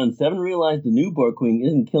for stun. Seven realized the new Borg Queen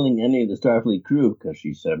isn't killing any of the Starfleet crew because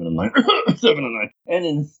she's 7 of 9. 7 of 9. And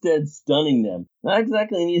instead stunning them. Not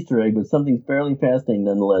exactly an Easter egg, but something fairly fascinating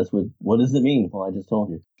nonetheless. With what does it mean? Well, I just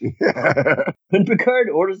told you. When Picard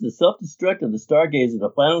orders the self-destruct of the Stargazer,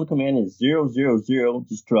 the final command is 000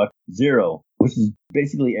 destruct 0, which is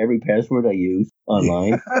basically every password I use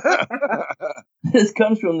online. This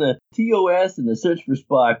comes from the TOS and the search for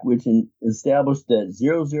Spock, which established that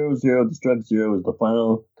 000 destruct 0 is the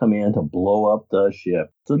final command to blow up the ship.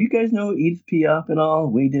 So do you guys know Edith Piaf at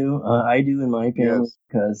all? We do. I do in my family,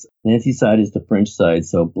 because Nancy's side is the French side,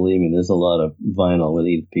 so believe me, there's a lot of vinyl with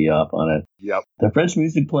Edith Piaf on it. Yep. The French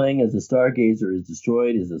music playing as the Stargazer is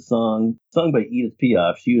destroyed is a song sung by Edith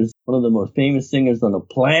Piaf. She was one of the most famous singers on the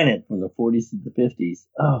planet from the 40s to the 50s.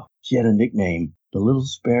 Oh, she had a nickname. The Little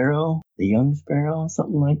Sparrow, the Young Sparrow,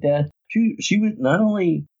 something like that. She was not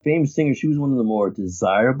only a famous singer, she was one of the more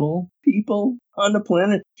desirable people on the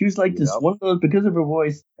planet. She was like this one of those, because of her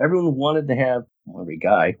voice, everyone wanted to have, every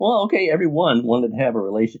guy, everyone wanted to have a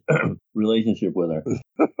relationship with her.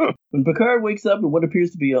 When Picard wakes up in what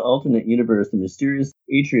appears to be an alternate universe, the mysterious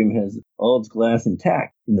atrium has all its glass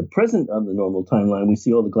intact. In the present of the normal timeline, we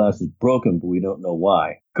see all the glass is broken, but we don't know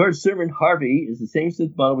why. Picard's servant Harvey is the same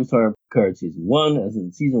synth model we saw in Picard Season 1. As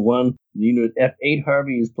in Season 1, the unit F8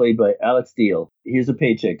 Harvey is played by Alex Steele. Here's a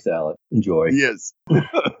paycheck, Alex. Enjoy. Yes.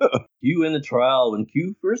 Q in the trial. When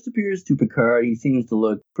Q first appears to Picard, he seems to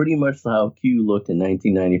look pretty much how Q looked in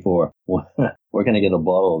 1994. We're going to get a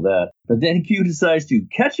bottle of that. But then Q decides to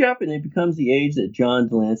catch up, and it becomes the age that John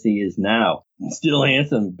Delancey is now. Still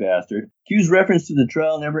handsome, bastard. Q's reference to the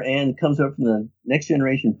trial never ends comes up from the Next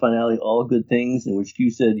Generation finale, All Good Things, in which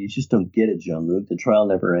Q said, you just don't get it, Jean-Luc. The trial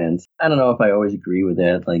never ends. I don't know if I always agree with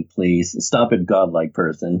that. Like, please, stop it, godlike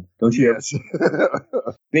person. Don't you Yes.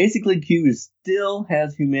 Basically, Q still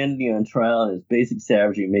has humanity on trial and his basic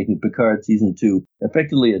savagery, making Picard Season 2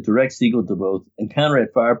 effectively a direct sequel to both Encounter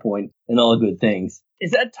at Firepoint and All Good Things.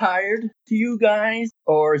 Is that tired to you guys,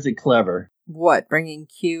 or is it clever? What, bringing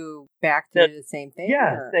Q back to do the same thing?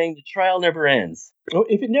 Yeah, or? saying the trial never ends. Well,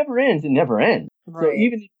 if it never ends, it never ends. Right. So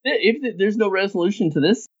even if there's no resolution to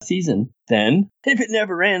this season, then if it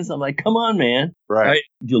never ends, I'm like, come on, man. Right.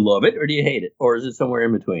 Do you love it or do you hate it? Or is it somewhere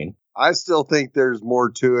in between? I still think there's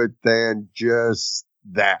more to it than just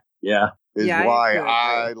that. Yeah. Is Yeah, why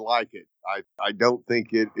I I like it. I don't think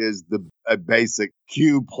it is a basic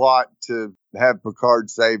Q plot to have Picard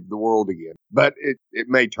save the world again. But it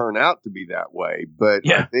may turn out to be that way. But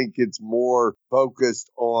I think it's more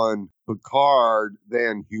focused on Picard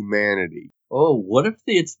than humanity. Oh, what if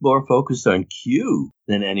it's more focused on Q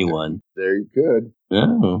than anyone? There you could.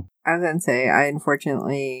 Oh. I was going to say,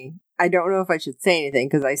 I don't know if I should say anything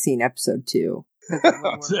because I've seen episode 2.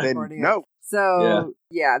 No. So,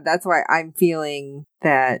 yeah, that's why I'm feeling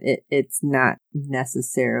that it's not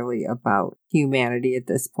necessarily about humanity at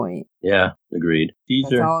this point. Yeah, agreed.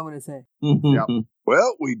 Teaser. That's all I'm going to say. Yep.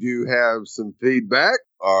 Well, we do have some feedback.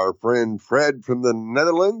 Our friend Fred from the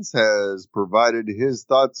Netherlands has provided his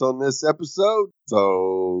thoughts on this episode.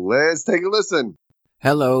 So let's take a listen.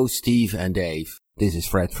 Hello, Steve and Dave. This is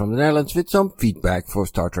Fred from the Netherlands with some feedback for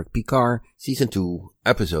Star Trek Picard Season 2,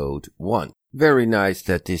 Episode 1. Very nice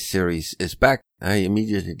that this series is back. I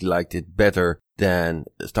immediately liked it better than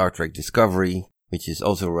Star Trek Discovery, which is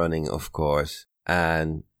also running, of course.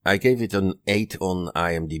 And I gave it an 8 on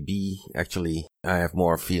IMDb. Actually, I have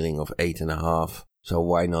more feeling of 8.5. So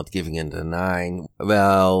why not giving it a 9?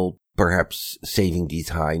 Well, perhaps saving these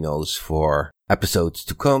high notes for episodes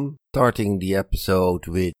to come. Starting the episode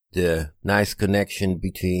with the nice connection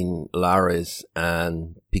between Laris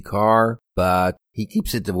and Picard, but he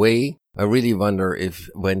keeps it away. I really wonder if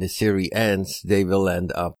when the series ends, they will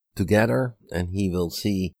end up together and he will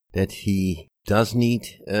see that he does need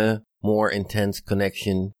a more intense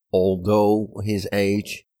connection, although his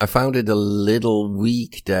age. I found it a little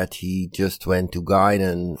weak that he just went to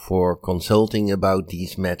Guinan for consulting about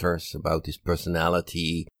these matters, about his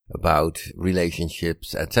personality, about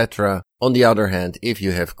relationships, etc. On the other hand, if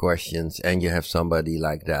you have questions and you have somebody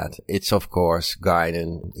like that, it's of course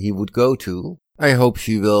Guinan he would go to. I hope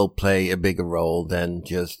she will play a bigger role than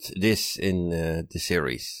just this in the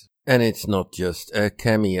series. And it's not just a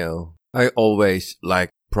cameo. I always, like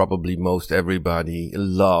probably most everybody,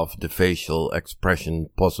 love the facial expression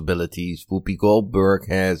possibilities Whoopi Goldberg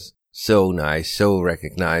has. So nice, so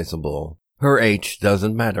recognizable. Her age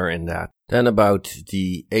doesn't matter in that. Then about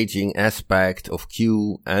the aging aspect of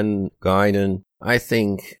Q and Guinan, I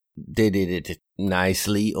think they did it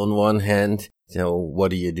nicely on one hand. So what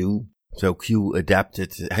do? So Q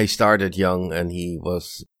adapted. He started young and he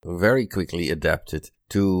was very quickly adapted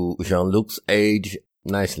to Jean-Luc's age.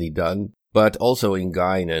 Nicely done. But also in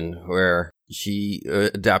Guinan, where she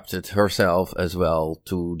adapted herself as well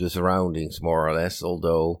to the surroundings, more or less,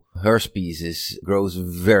 although her species grows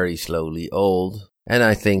very slowly old. And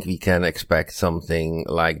I think we can expect something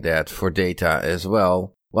like that for Data as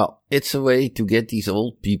well. Well, it's a way to get these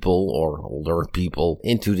old people, or older people,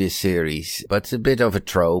 into this series, but it's a bit of a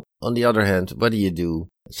trope. On the other hand, what do?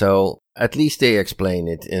 So, at least they explain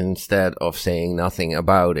it instead of saying nothing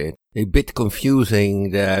about it. A bit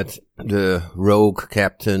confusing that the rogue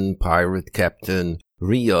captain, pirate captain,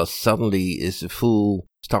 Rios suddenly is a full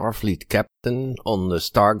Starfleet captain on the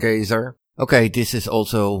Stargazer. Okay, this is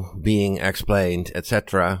also being explained,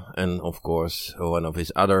 etc. And of course, one of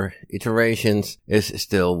his other iterations is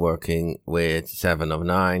still working with 7 of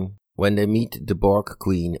 9. When they meet the Borg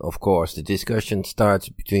Queen, of course, the discussion starts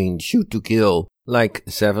between shoot to kill, like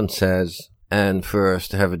 7 says, and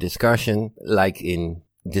first have a discussion, like in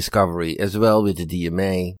Discovery, as well with the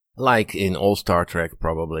DMA, like in all Star Trek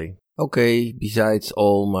probably. Okay, besides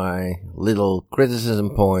all my little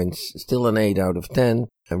criticism points, still an 8 out of 10.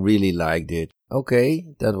 I really liked it. Okay,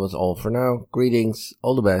 that was all for now. Greetings,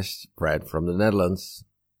 all the best, Fred from the Netherlands.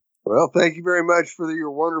 Well, thank you very much for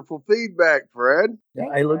your wonderful feedback, Fred.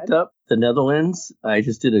 Thanks, I looked up the Netherlands. I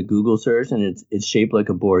just did a Google search, and it's shaped like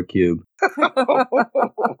a Borg cube.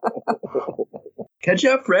 Catch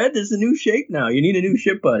up, Fred. There's a new shape now. You need a new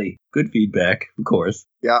ship, buddy. Good feedback, of course.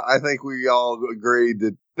 Yeah, I think we all agreed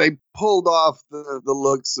that they pulled off the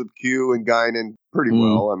looks of Q and Guinan pretty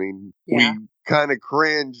well. I mean, we kind of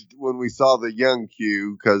cringed when we saw the young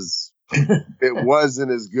Q because it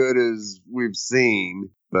wasn't as good as we've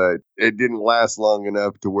seen, but it didn't last long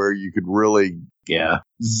enough to where you could really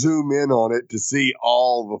zoom in on it to see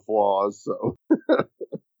all the flaws. So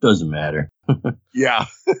doesn't matter. Yeah,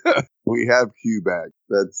 we have Q back.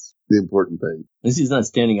 That's the important thing. At least he's not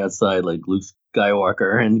standing outside like Luke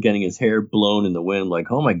Skywalker and getting his hair blown in the wind like,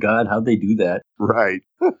 oh my God, how'd they do that? Right.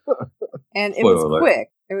 And it was quick.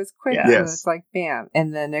 It was quick. Yeah. Yes. It's like, bam,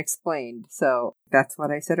 and then explained. So that's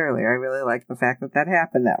what I said earlier. I really like the fact that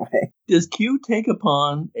happened that way. Does Q take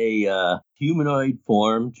upon a humanoid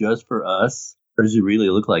form just for us? Or does he really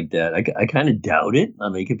look like that? I kind of doubt it. I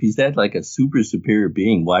mean, if he's that like a super superior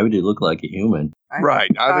being, why would he look like a human?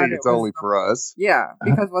 Right. I think it's only the, for us. Yeah,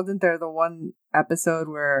 because wasn't there the one episode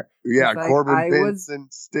where Yeah, like, Corbin Benson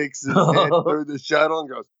sticks his head through the shuttle and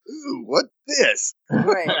goes, "Ooh, what's this?"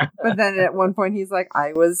 Right. But then at one point he's like,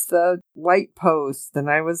 I was the light post and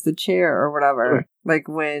I was the chair or whatever. Like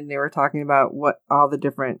when they were talking about what all the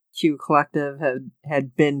different Q Collective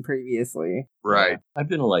had been previously. Right. Yeah, I've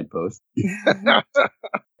been a light post.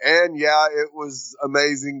 And yeah, it was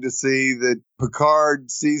amazing to see that Picard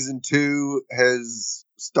season 2 has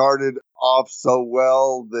started off so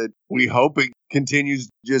well that we hope it continues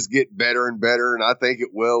to just get better and better. And I think it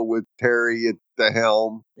will with Terry at the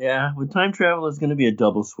helm. Yeah, with time travel, it's going to be a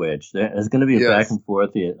double switch. There's going to be a back and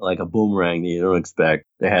forth, like a boomerang that you don't expect.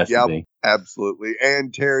 There has to be. Absolutely.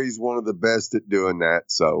 And Terry's one of the best at doing that.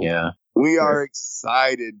 So yeah, we are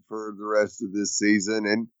excited for the rest of this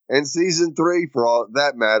season and season 3 for all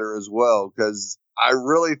that matter as well, because I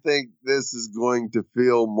really think this is going to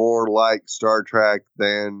feel more like Star Trek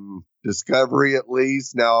than Discovery, at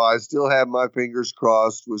least. Now, I still have my fingers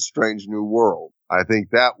crossed with Strange New World. I think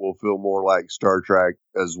that will feel more like Star Trek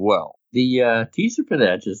as well. The teaser for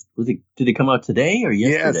that did it come out today or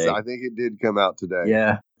yesterday? Yes, I think it did come out today.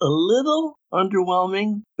 Yeah, a little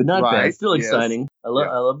underwhelming, but not bad. Still exciting. I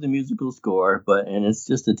love the musical score, and it's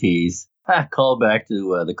just a tease. Call back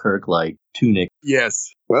to the Kirk light tunic.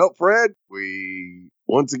 Yes. Well, Fred, we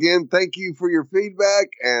once again thank you for your feedback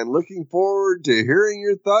and looking forward to hearing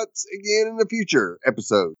your thoughts again in the future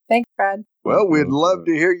episode. Thanks, Fred. Well, we'd love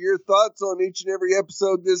to hear your thoughts on each and every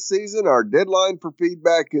episode this season. Our deadline for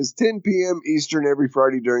feedback is 10 p.m. Eastern every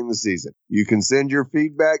Friday during the season. You can send your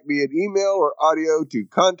feedback via email or audio to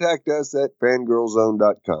contact us at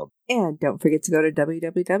fangirlzone.com. And don't forget to go to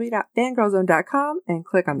www.fangirlzone.com and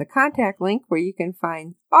click on the contact link where you can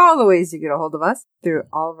find all the ways to get a hold of us through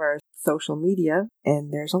all of our social media.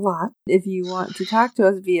 And there's a lot. If you want to talk to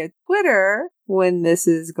us via Twitter when this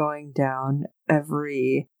is going down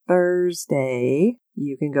every Thursday,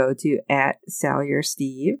 you can go to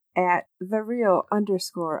 @SalyerSteve,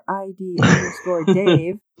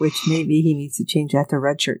 @TheReal_ID_Dave, which maybe he needs to change that to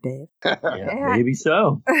Redshirt Dave. Yeah, maybe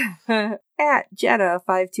so.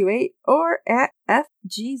 @Jetta528 or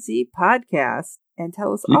 @FGZ Podcast. And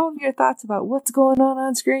tell us all of your thoughts about what's going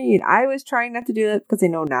on screen. I was trying not to do that because I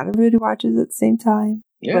know not everybody watches at the same time.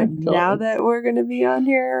 Yeah, but now that we're going to be on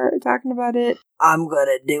here talking about it, I'm going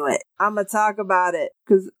to do it. I'm going to talk about it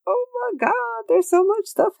because, oh my God, there's so much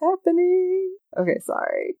stuff happening. Okay,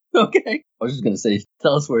 sorry. Okay. I was just going to say,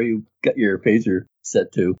 tell us where you got your phaser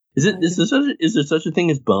set to. Is there such a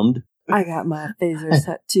thing as bummed? I got my phaser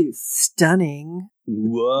set to stunning.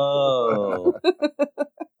 Whoa.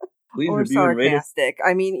 Please or review sarcastic.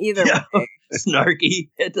 I mean, either way.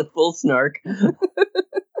 Snarky. It's a full snark. I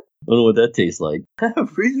don't know what that tastes like.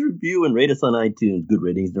 Please review and rate us on iTunes. Good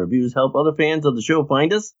ratings and reviews help other fans of the show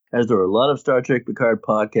find us, as there are a lot of Star Trek Picard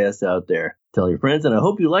podcasts out there. Tell your friends, and I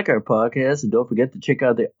hope you like our podcast, and don't forget to check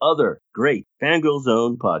out the other great Fangirl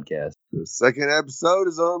Zone podcast. The second episode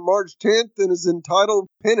is on March 10th and is entitled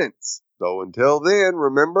Penance. So until then,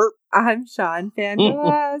 remember, I'm Sean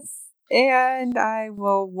Fangirl and I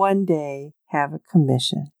will one day have a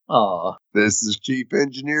commission. Aw. This is Chief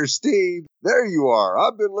Engineer Steve. There you are.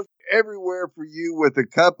 I've been looking everywhere for you with a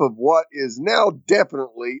cup of what is now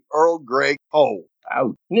definitely Earl Grey cold.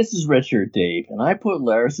 Out. This is Redshirt Dave, and I put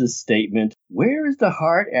Laris's statement, "Where is the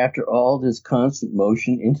heart after all this constant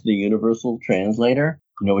motion?" into the Universal Translator.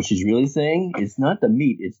 You know what she's really saying? It's not the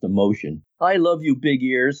meat, it's the motion. I love you, big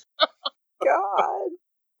ears. God.